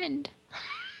 my friend.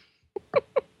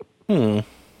 Where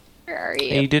are you?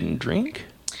 And you didn't drink?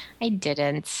 I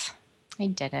didn't.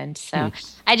 So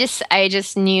I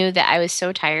just knew that I was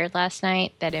so tired last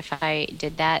night that if I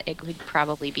did that, it would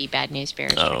probably be bad news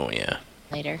bears Oh, yeah.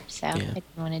 later. So I didn't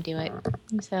want to do it.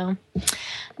 So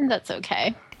that's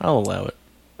okay. I'll allow it.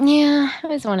 Yeah, it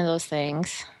was one of those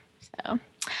things. So,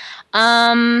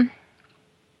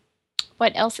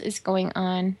 what else is going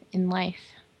on in life?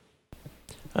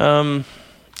 Well,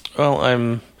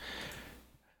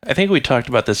 I think we talked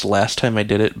about this last time I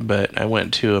did it, but I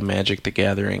went to a Magic the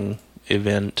Gathering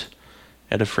event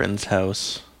at a friend's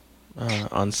house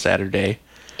on Saturday.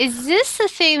 Is this the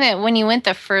thing that when you went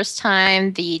the first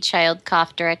time, the child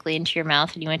coughed directly into your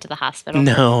mouth and you went to the hospital?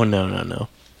 No.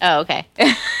 Oh, okay.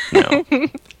 No.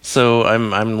 So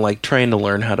I'm like trying to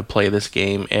learn how to play this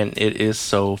game, and it is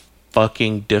so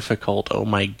fucking difficult. Oh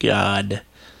my god.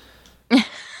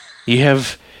 You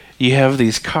have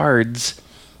these cards,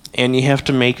 and you have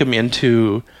to make them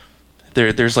into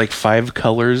there's like 5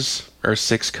 colors or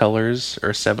 6 colors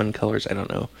or 7 colors, I don't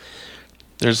know.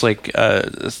 There's like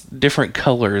different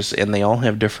colors, and they all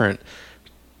have different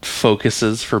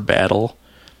focuses for battle.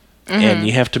 And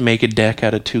you have to make a deck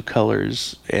out of 2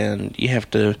 colors, and you have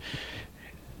to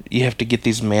get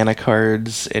these mana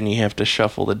cards, and you have to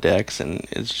shuffle the decks, and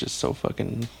it's just so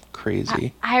fucking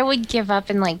crazy. I would give up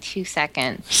in like 2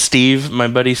 seconds. Steve, my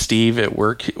buddy Steve at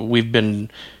work,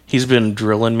 he's been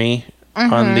drilling me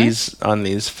on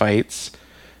these fights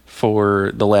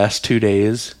for the last 2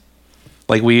 days.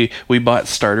 Like we bought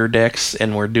starter decks,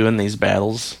 and we're doing these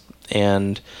battles,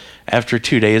 and after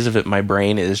 2 days of it, my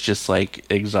brain is just like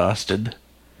exhausted.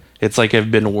 It's like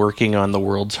I've been working on the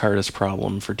world's hardest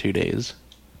problem for 2 days.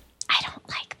 I don't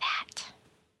like that.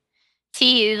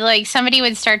 See, like somebody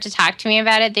would start to talk to me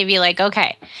about it. They'd be like,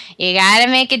 okay, you gotta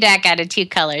make a deck out of 2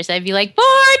 colors. I'd be like,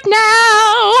 bored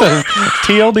now.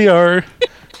 TLDR.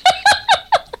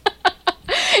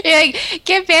 You're like,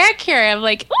 get back here. I'm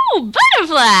like, ooh,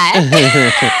 butterfly.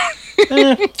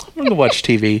 I'm gonna watch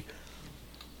TV.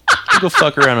 Go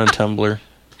fuck around on Tumblr.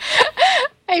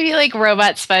 I'd be like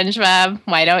Robot SpongeBob.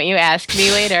 Why don't you ask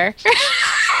me later?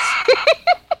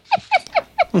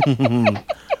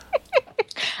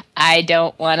 I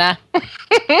don't wanna.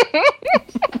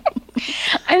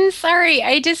 I'm sorry.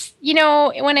 I just,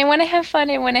 when I want to have fun,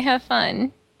 I want to have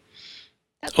fun.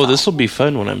 That's all. This will be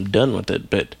fun when I'm done with it,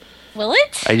 but Will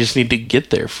it? I just need to get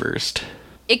there first.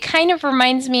 It kind of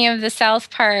reminds me of the South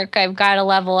Park. I've got to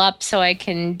level up so I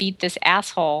can beat this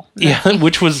asshole. Yeah,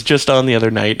 which was just on the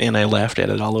other night, and I laughed at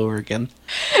it all over again.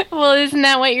 Well, isn't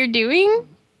that what you're doing?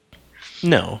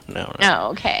 No. Oh,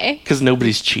 okay. Because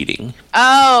nobody's cheating.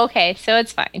 Oh, okay. So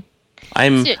it's fine.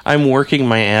 I'm working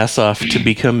my ass off to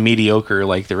become mediocre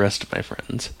like the rest of my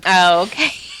friends. Oh,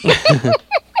 okay.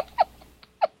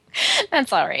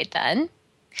 That's all right then.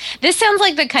 This sounds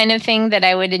like the kind of thing that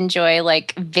I would enjoy,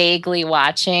 like, vaguely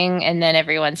watching, and then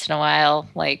every once in a while,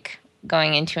 like,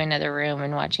 going into another room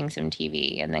and watching some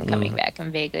TV, and then coming back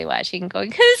and vaguely watching and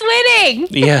going, who's winning?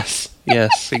 Yes,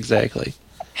 exactly.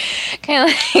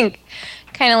 kind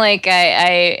of like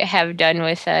I have done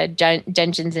with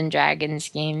Dungeons and Dragons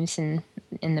games in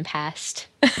the past.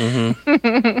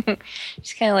 Mm-hmm.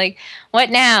 Just kind of like,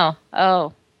 what now?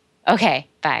 Oh, okay,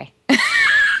 bye.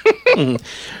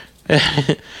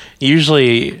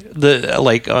 Usually,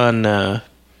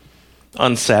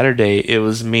 on Saturday, it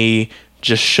was me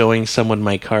just showing someone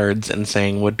my cards and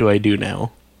saying, "What do I do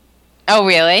now?" Oh,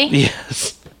 really?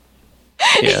 Yes.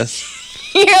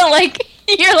 You're like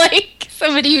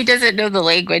somebody who doesn't know the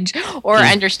language or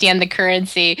understand the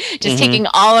currency, just taking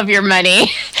all of your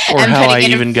money. Or how I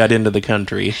even got into the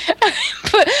country.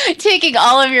 Taking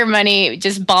all of your money,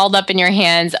 just balled up in your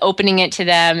hands, opening it to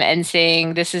them and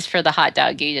saying, this is for the hot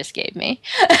dog you just gave me.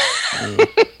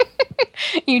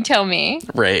 You tell me.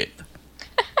 Right.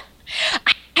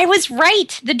 I was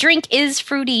right. The drink is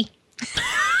fruity.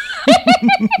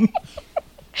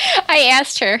 I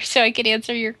asked her so I could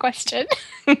answer your question.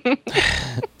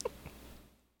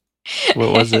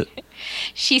 What was it?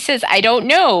 She says, I don't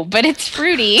know, but it's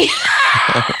fruity.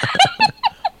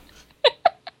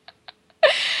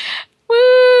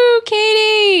 Woo,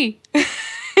 Katie!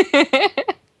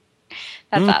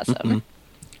 That's awesome.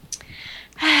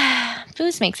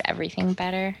 Booze makes everything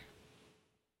better.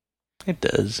 It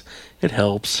does. It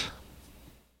helps.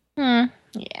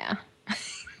 Yeah.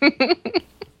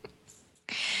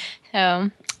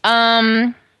 So,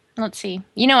 let's see.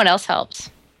 You know what else helps?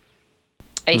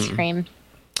 Ice cream.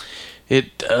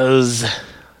 It does.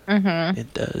 Mm-hmm.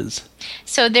 It does.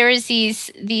 So there is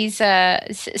these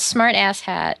smart ass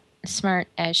hat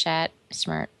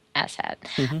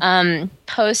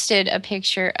posted a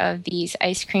picture of these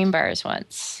ice cream bars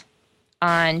once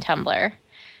on Tumblr.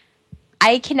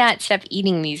 I cannot stop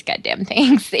eating these goddamn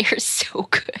things. They are so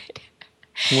good.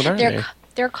 What are they?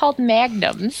 They're called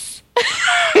Magnums.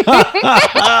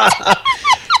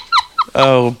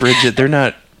 Oh, Bridget, they're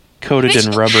not coated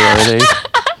in rubber, are they?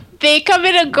 They come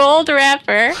in a gold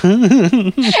wrapper,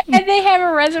 and they have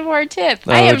a reservoir tip.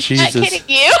 Oh, I am Jesus. not kidding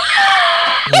you.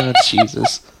 Oh,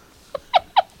 Jesus.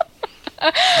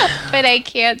 But I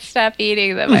can't stop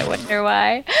eating them. I wonder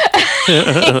why.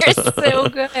 They're so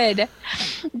good.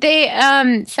 They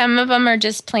some of them are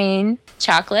just plain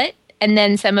chocolate, and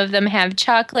then some of them have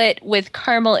chocolate with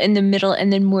caramel in the middle,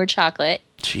 and then more chocolate.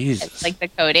 Jesus. It's like the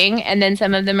coating, and then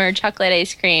some of them are chocolate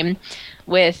ice cream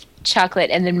with chocolate,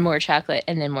 and then more chocolate,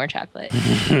 and then more chocolate.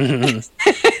 It's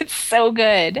so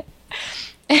good.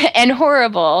 And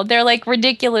horrible. They're like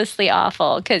ridiculously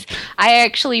awful because I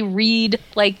actually read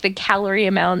like the calorie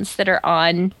amounts that are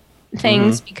on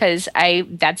things because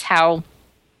that's how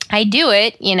I do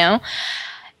it,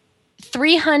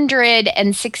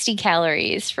 360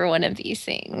 calories for one of these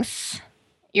things.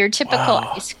 Your typical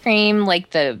ice cream,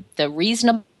 like the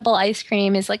reasonable ice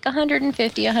cream, is like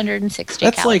 150,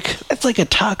 160 calories. That's like a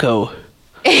taco.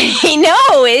 I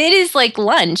know, it is like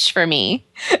lunch for me.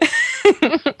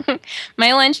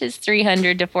 My lunch is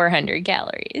 300 to 400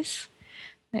 calories.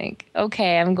 Like,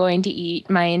 okay, I'm going to eat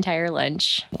my entire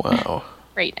lunch. Wow.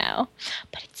 Right now.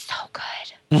 But it's so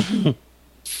good.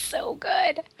 So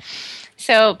good.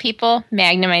 So, people,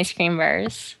 Magnum ice cream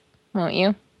bars, won't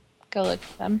you? Go look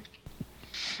for them.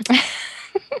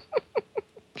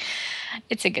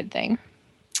 It's a good thing.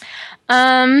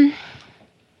 Let's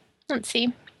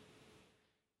see.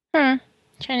 Trying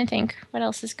to think what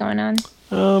else is going on.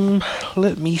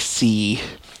 Let me see.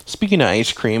 Speaking of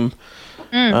ice cream,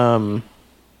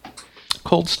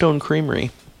 Cold Stone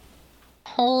Creamery.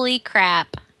 Holy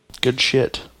crap. Good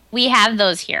shit. We have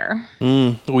those here.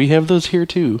 We have those here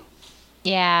too.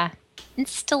 Yeah.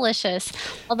 It's delicious.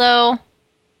 Although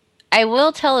I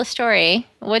will tell a story.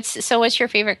 What's your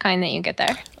favorite kind that you get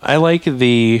there? I like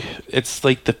it's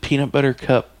like the peanut butter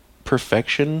cup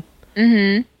perfection.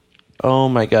 Mm-hmm. Oh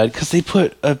my god, because they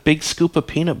put a big scoop of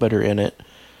peanut butter in it.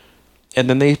 And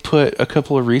then they put a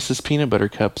couple of Reese's peanut butter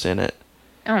cups in it.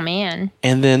 Oh, man.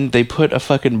 And then they put a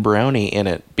fucking brownie in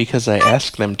it because I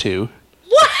asked them to.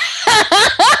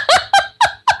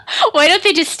 Why don't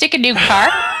they just stick a new car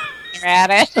at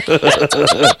it?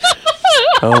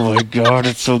 Oh my god,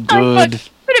 it's so good.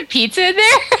 Put a pizza in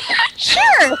there?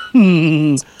 Sure.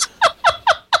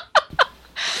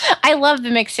 I love the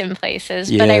mix-in places,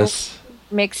 but I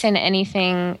mix in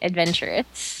anything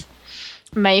adventurous.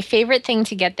 My favorite thing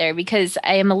to get there, because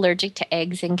I am allergic to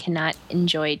eggs and cannot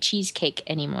enjoy cheesecake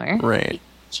anymore. Right.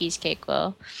 Cheesecake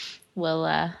will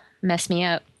mess me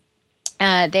up.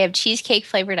 They have cheesecake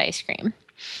flavored ice cream.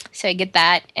 So I get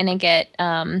that, and I get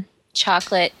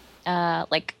chocolate,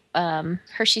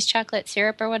 Hershey's chocolate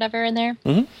syrup or whatever in there.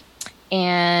 Mm-hmm.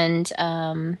 And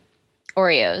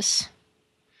Oreos.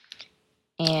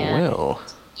 And well.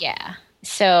 Yeah.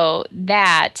 So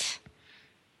that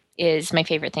is my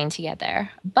favorite thing to get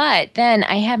there. But then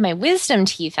I had my wisdom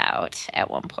teeth out at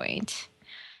one point,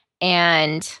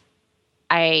 and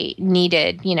I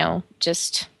needed,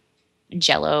 just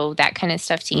Jell-O, that kind of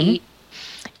stuff to eat.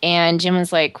 And Jim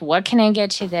was like, "What can I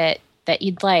get you that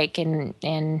you'd like?" And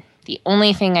the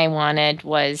only thing I wanted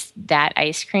was that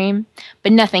ice cream,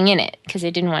 but nothing in it, because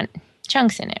I didn't want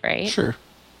chunks in it, right? Sure.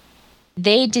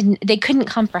 They couldn't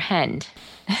comprehend.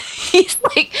 He's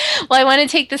like, "Well, I want to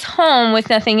take this home with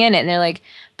nothing in it." And they're like,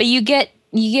 "But you get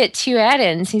 2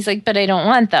 add-ins." He's like, "But I don't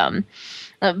want them."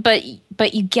 But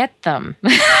you get them.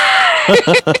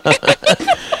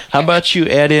 How about you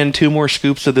add in 2 more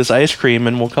scoops of this ice cream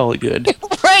and we'll call it good?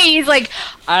 Right. He's like,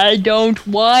 "I don't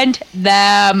want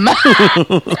them."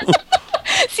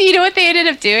 So you know what they ended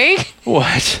up doing?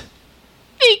 What?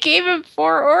 They gave him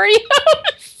 4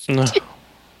 Oreos. No.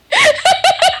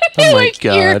 Oh my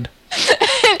god.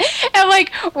 And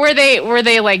like, were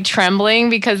they like trembling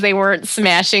because they weren't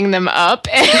smashing them up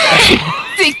and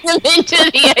sticking them into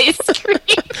the ice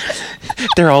cream?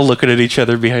 They're all looking at each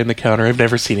other behind the counter. I've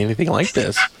never seen anything like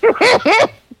this.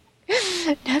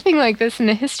 Nothing like this in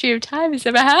the history of time has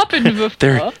ever happened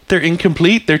before. They're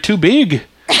incomplete. They're too big.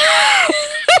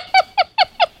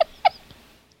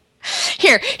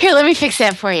 Here, let me fix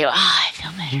that for you. Oh, I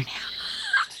feel better now.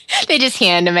 They just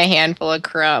hand him a handful of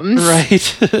crumbs.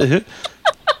 Right.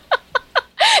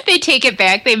 They take it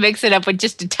back. They mix it up with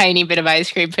just a tiny bit of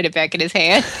ice cream, put it back in his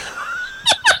hand.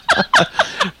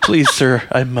 Please, sir,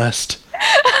 I must.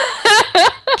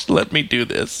 Just let me do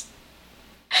this.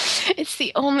 It's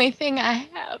the only thing I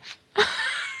have.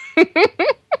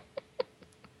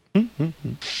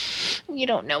 You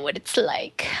don't know what it's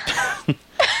like.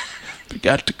 We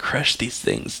got to crush these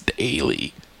things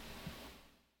daily.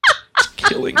 It's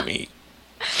killing me.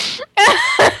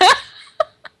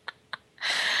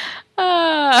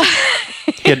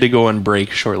 He had to go on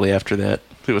break shortly after that.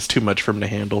 It was too much for him to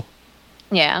handle.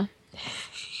 Yeah.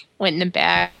 Went in the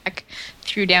back,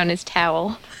 threw down his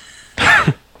towel.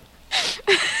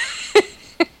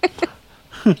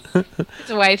 His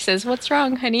wife says, "What's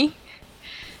wrong, honey?"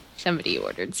 Somebody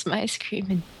ordered some ice cream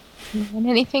and didn't want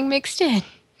anything mixed in.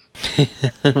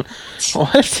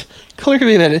 What?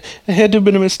 Clearly that it had to have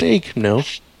been a mistake. No,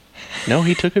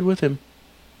 he took it with him.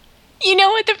 You know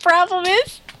what the problem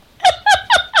is?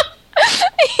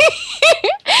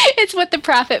 It's what the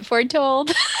prophet foretold.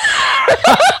 In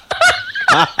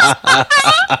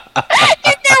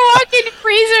their walk-in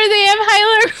freezer, they have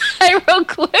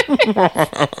hieroglyphs.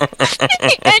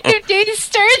 The end of days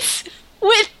starts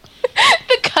with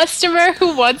the customer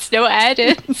who wants no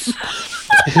add-ins.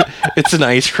 It's an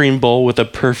ice cream bowl with a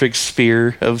perfect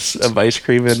sphere of ice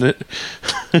cream in it.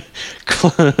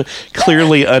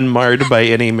 Clearly unmarred by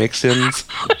any mix-ins.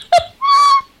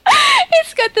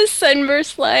 It's got the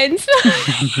sunburst lines.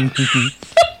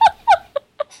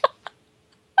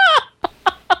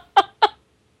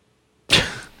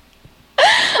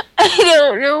 I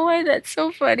don't know why that's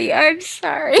so funny. I'm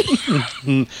sorry.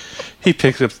 He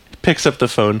picks up the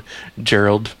phone.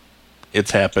 "Gerald,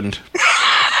 it's happened."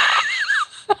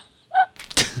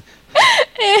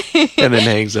 And then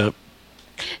hangs up.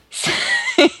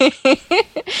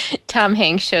 Tom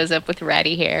Hanks shows up with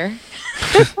ratty hair.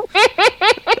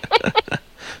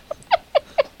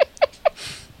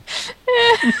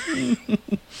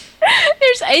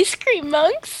 There's ice cream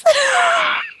monks.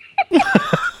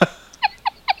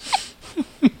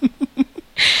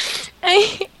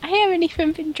 I haven't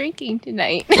even been drinking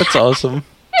tonight. That's awesome.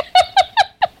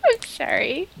 I'm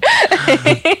sorry.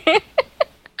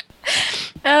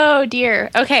 Oh dear.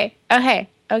 Okay.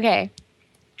 Okay.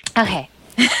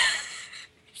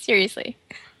 Seriously.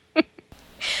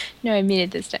 No, I mean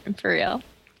it this time, for real.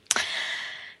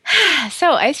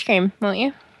 So, ice cream, won't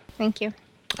you? Thank you.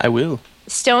 I will.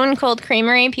 Stone Cold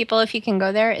Creamery, people, if you can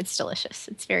go there, it's delicious.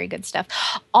 It's very good stuff.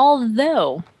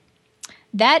 Although,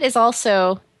 that is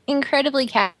also incredibly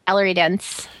calorie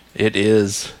dense. It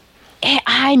is.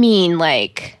 I mean,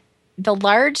 like, the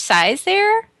large size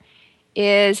there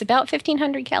is about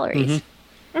 1,500 calories.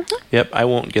 Yep, I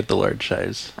won't get the large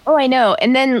size. Oh, I know.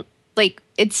 And then, like,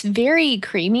 it's very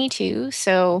creamy, too.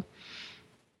 So,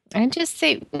 I just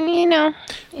say, you know.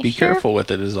 Be careful with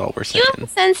it is all we're saying. You have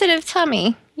a sensitive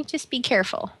tummy. You just be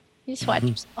careful. You just watch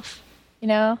yourself. You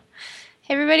know?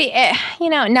 Everybody, you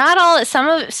know, not all, some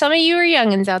of you are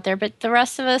youngins out there, but the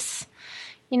rest of us,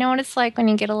 you know what it's like when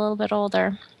you get a little bit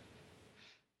older.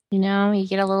 You know, you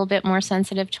get a little bit more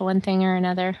sensitive to one thing or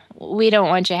another. We don't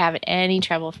want you having any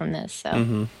trouble from this.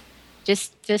 So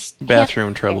just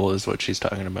bathroom trouble is what she's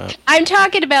talking about. I'm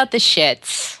talking about the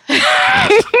shits.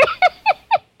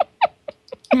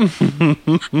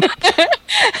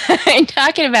 I'm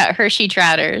talking about Hershey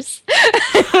Trotters.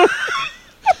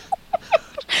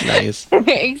 Nice.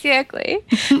 Exactly.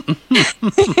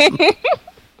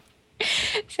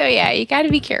 So yeah, you got to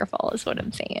be careful is what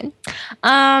I'm saying.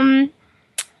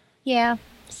 Yeah.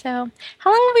 So,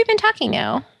 how long have we been talking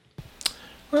now?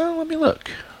 Well, let me look.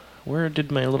 Where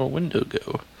did my little window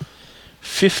go?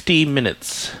 50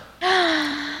 minutes.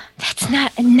 That's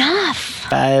not enough.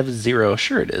 50.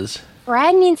 Sure it is.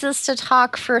 Brad needs us to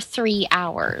talk for 3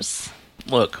 hours.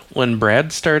 Look, when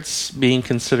Brad starts being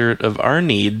considerate of our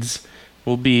needs,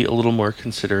 we'll be a little more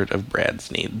considerate of Brad's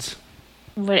needs.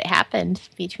 What happened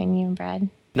between you and Brad?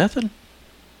 Nothing.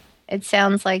 It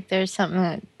sounds like there's something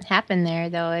that happened there,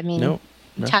 though. I mean, Nope.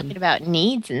 talking about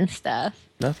needs and stuff.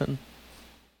 Nothing.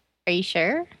 Are you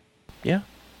sure? Yeah.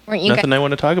 Weren't you Nothing I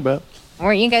want to talk about.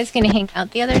 Weren't you guys going to hang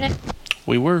out the other day?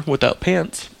 We were without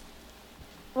pants.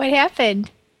 What happened?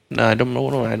 No, I don't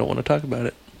know. I don't want to talk about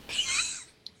it.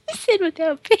 I said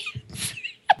without pants.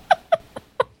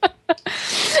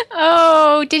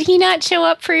 Oh, did he not show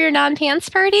up for your non-pants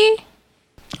party?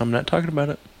 I'm not talking about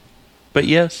it. But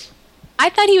yes. I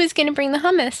thought he was going to bring the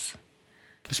hummus.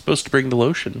 You're supposed to bring the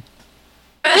lotion.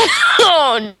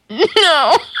 Oh,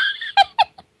 no.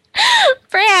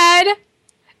 Brad,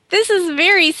 this is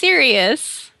very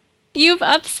serious. You've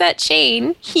upset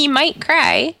Shane. He might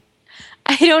cry.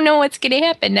 I don't know what's going to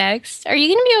happen next. Are you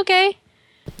going to be okay?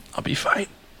 I'll be fine.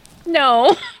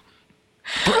 No.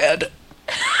 Brad.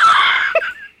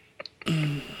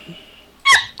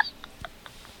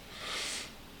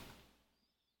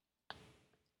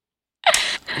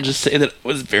 I'll just say that I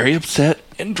was very upset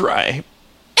and dry.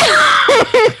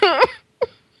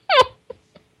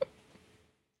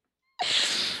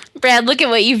 Brad, look at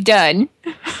what you've done.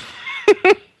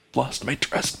 Lost my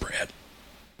trust, Brad.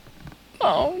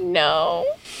 Oh, no.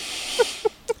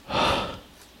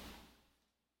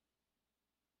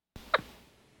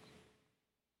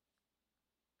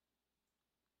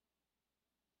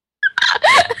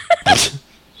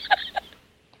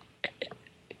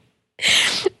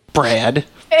 Brad.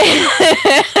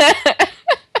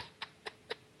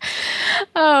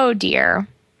 Oh, dear.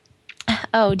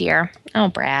 Oh, dear. Oh,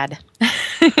 Brad.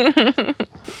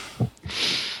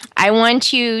 I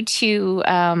want you to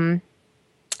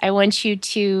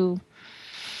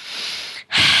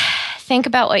think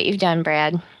about what you've done,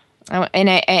 Brad.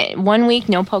 And 1 week,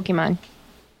 no Pokemon.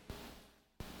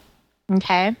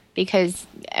 Okay? Because,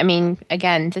 I mean,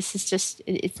 again, this is just,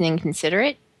 it's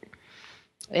inconsiderate.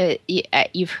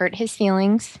 You've hurt his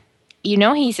feelings. You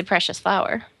know he's a precious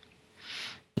flower.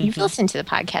 You've listened to the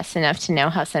podcast enough to know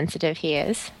how sensitive he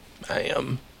is. I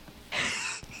am.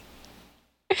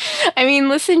 I mean,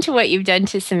 listen to what you've done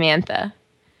to Samantha.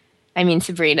 I mean,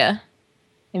 Sabrina.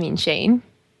 I mean, Shane.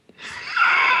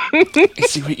 I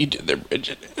see what you did there,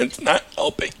 Bridget. It's not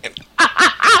helping.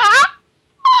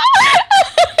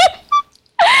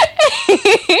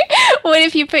 What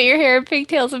if you put your hair in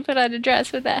pigtails and put on a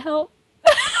dress? Would that help?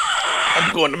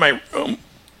 I'm going to my room.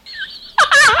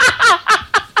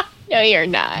 No, you're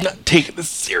not. I'm not taking this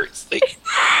seriously.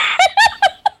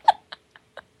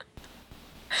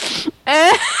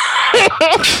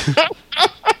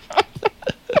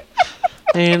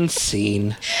 And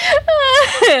scene.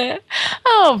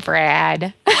 Oh,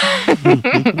 Brad.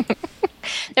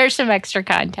 There's some extra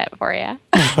content for you.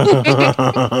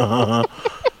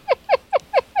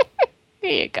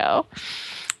 There you go.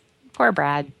 Poor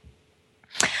Brad.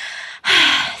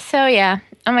 So, yeah.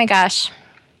 Oh, my gosh.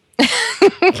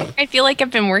 I feel like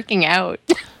I've been working out.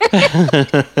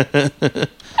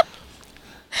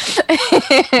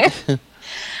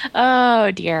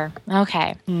 Oh dear.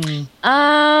 Okay.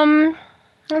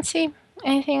 Let's see.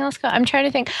 Anything else? I'm trying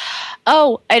to think.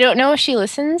 Oh, I don't know if she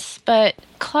listens, but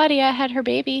Claudia had her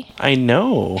baby. I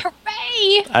know.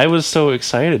 Hooray! I was so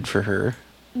excited for her.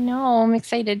 No, I'm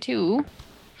excited too.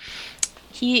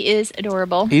 He is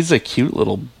adorable. He's a cute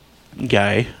little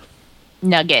guy.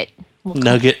 Nugget.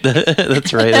 Nugget.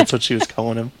 That's right. That's what she was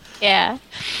calling him. Yeah.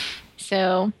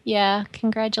 So, yeah,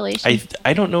 congratulations.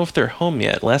 I don't know if they're home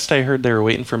yet. Last I heard, they were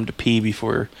waiting for him to pee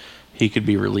before he could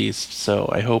be released. So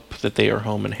I hope that they are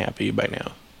home and happy by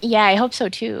now. Yeah, I hope so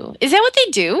too. Is that what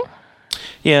they do?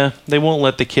 Yeah, they won't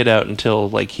let the kid out until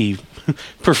like he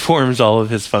performs all of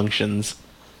his functions.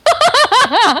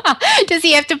 Does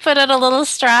he have to put on a little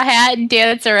straw hat and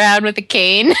dance around with a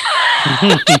cane?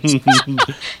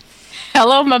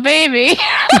 Hello, my baby.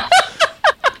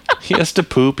 He has to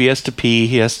poop, he has to pee,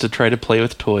 he has to try to play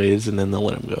with toys, and then they'll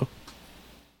let him go.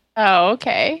 Oh,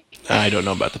 okay. I don't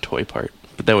know about the toy part,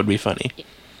 but that would be funny.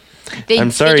 They- I'm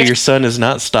they sorry, just- your son is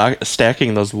not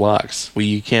stacking those blocks.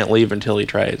 You can't leave until he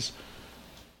tries.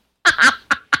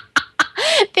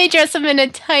 They dress him in a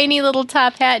tiny little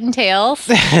top hat and tails.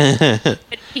 Piano.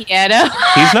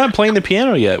 He's not playing the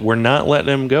piano yet. We're not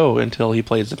letting him go until he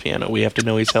plays the piano. We have to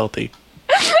know he's healthy.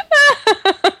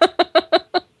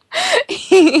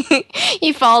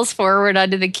 He falls forward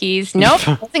onto the keys. Nope,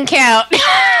 doesn't count.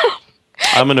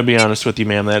 I'm going to be honest with you,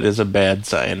 ma'am. That is a bad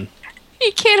sign.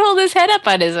 He can't hold his head up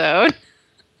on his own.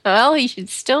 Well, he should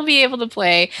still be able to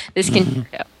play this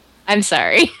concerto. I'm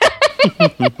sorry.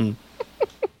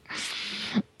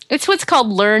 It's what's called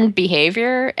learned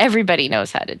behavior. Everybody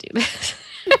knows how to do this.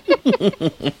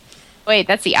 Wait,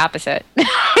 that's the opposite.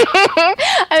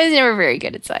 I was never very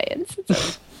good at science.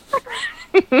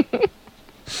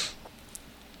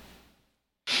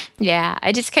 Yeah,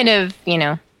 I just kind of,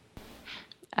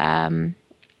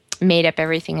 made up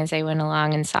everything as I went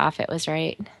along and saw if it was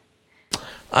right.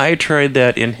 I tried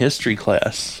that in history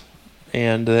class,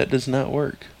 and that does not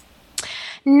work.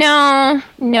 No,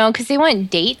 because they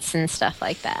want dates and stuff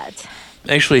like that.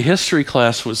 Actually, history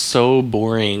class was so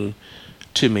boring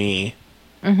to me.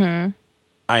 Mm-hmm.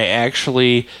 I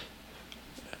actually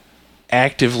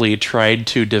actively tried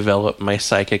to develop my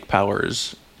psychic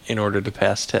powers in order to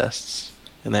pass tests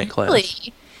in that class.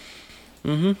 Really?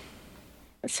 Mm-hmm.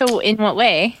 So, in what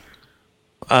way?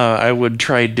 I would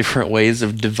try different ways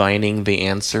of divining the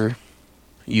answer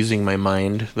using my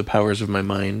mind, the powers of my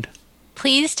mind.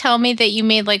 Please tell me that you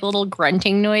made like little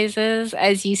grunting noises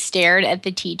as you stared at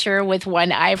the teacher with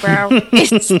one eyebrow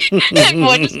raised and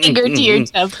one finger to your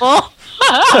temple.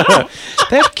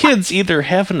 That kid's either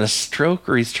having a stroke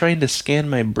or he's trying to scan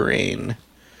my brain.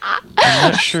 I'm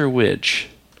not sure which.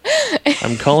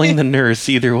 I'm calling the nurse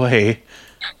either way.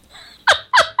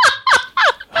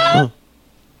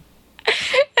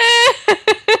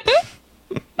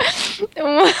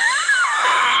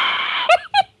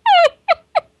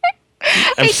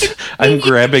 I'm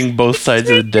grabbing both sides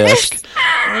of the desk.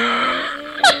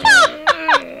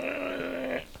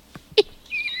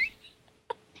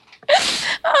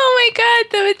 Oh my god,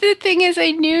 the thing is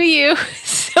I knew you,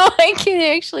 so I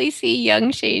can actually see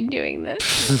young Shane doing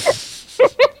this.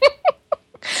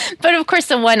 But of course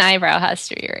the one eyebrow has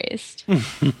to be raised.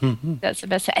 That's the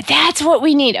best. That's what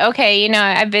we need. Okay,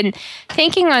 I've been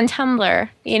thinking on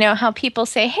Tumblr, how people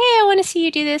say, hey, I want to see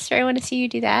you do this or I want to see you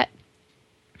do that.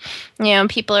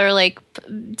 People are like,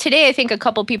 today I think a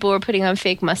couple people were putting on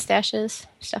fake mustaches,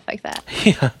 stuff like that.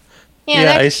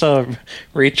 Yeah, I saw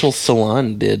Rachel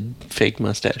Salon did fake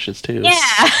mustaches too.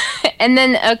 Yeah. And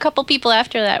then a couple people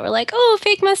after that were like, oh,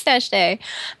 fake mustache day.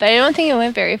 But I don't think it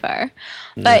went very far.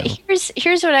 No. But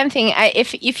here's what I'm thinking.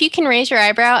 If you can raise your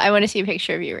eyebrow, I want to see a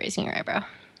picture of you raising your eyebrow.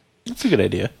 That's a good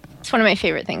idea. It's one of my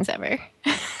favorite things ever.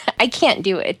 I can't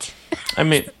do it. I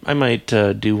might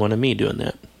do one of me doing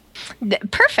that.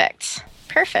 Perfect.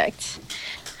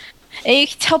 And you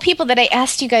can tell people that I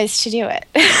asked you guys to do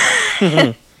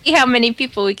it. See how many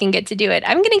people we can get to do it.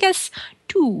 I'm going to guess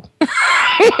 2.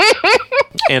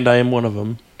 And I am one of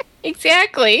them.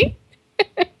 Exactly.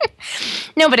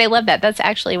 No, but I love that. That's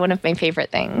actually one of my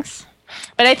favorite things.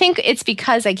 But I think it's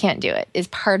because I can't do it is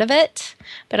part of it,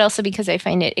 but also because I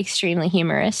find it extremely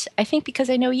humorous. I think because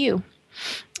I know you.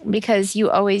 Because you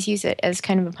always use it as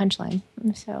kind of a punchline.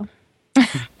 So,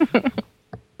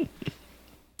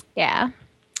 yeah.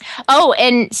 Oh,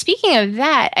 and speaking of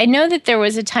that, I know that there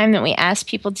was a time that we asked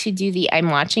people to do the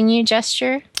I'm watching you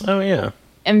gesture. Oh, yeah.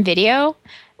 And video.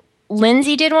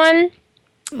 Lindsay did one.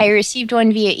 I received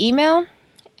one via email,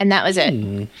 and that was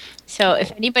it. So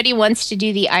if anybody wants to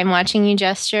do the I'm watching you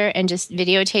gesture and just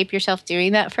videotape yourself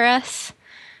doing that for us,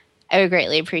 I would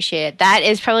greatly appreciate it. That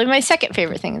is probably my second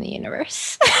favorite thing in the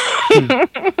universe.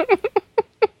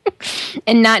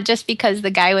 And not just because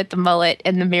the guy with the mullet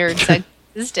and the mirrored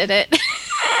sunglasses did it.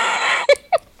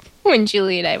 When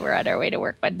Julie and I were on our way to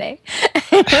work one day.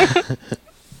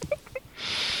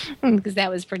 Because that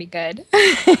was pretty good.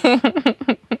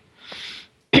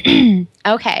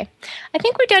 Okay. I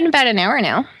think we're done about an hour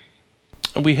now.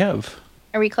 We have.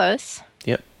 Are we close?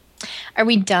 Yep. Are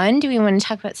we done? Do we want to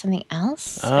talk about something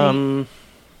else? How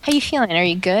you feeling? Are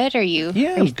you good?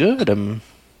 Yeah, I'm good.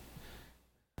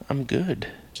 I'm good.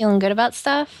 Feeling good about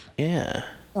stuff? Yeah.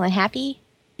 Feeling happy?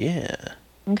 Yeah.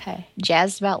 Okay.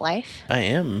 Jazzed about life? I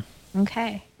am.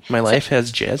 Okay. My life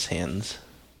has jazz hands.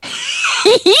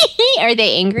 Are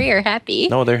they angry or happy?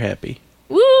 No, they're happy.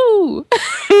 Woo!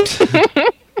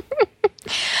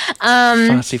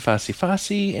 Fossy, Fossy,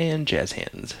 Fossy, and jazz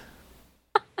hands.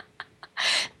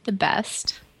 The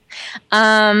best.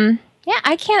 Yeah,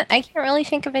 I can't really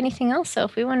think of anything else. So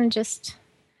if we want to just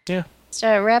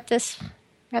wrap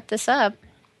this up,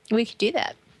 we could do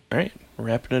that. All right,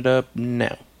 wrapping it up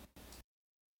now.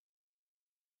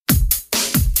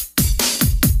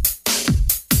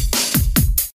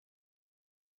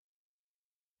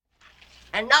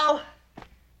 And now,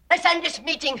 let's end this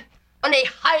meeting on a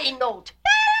high note.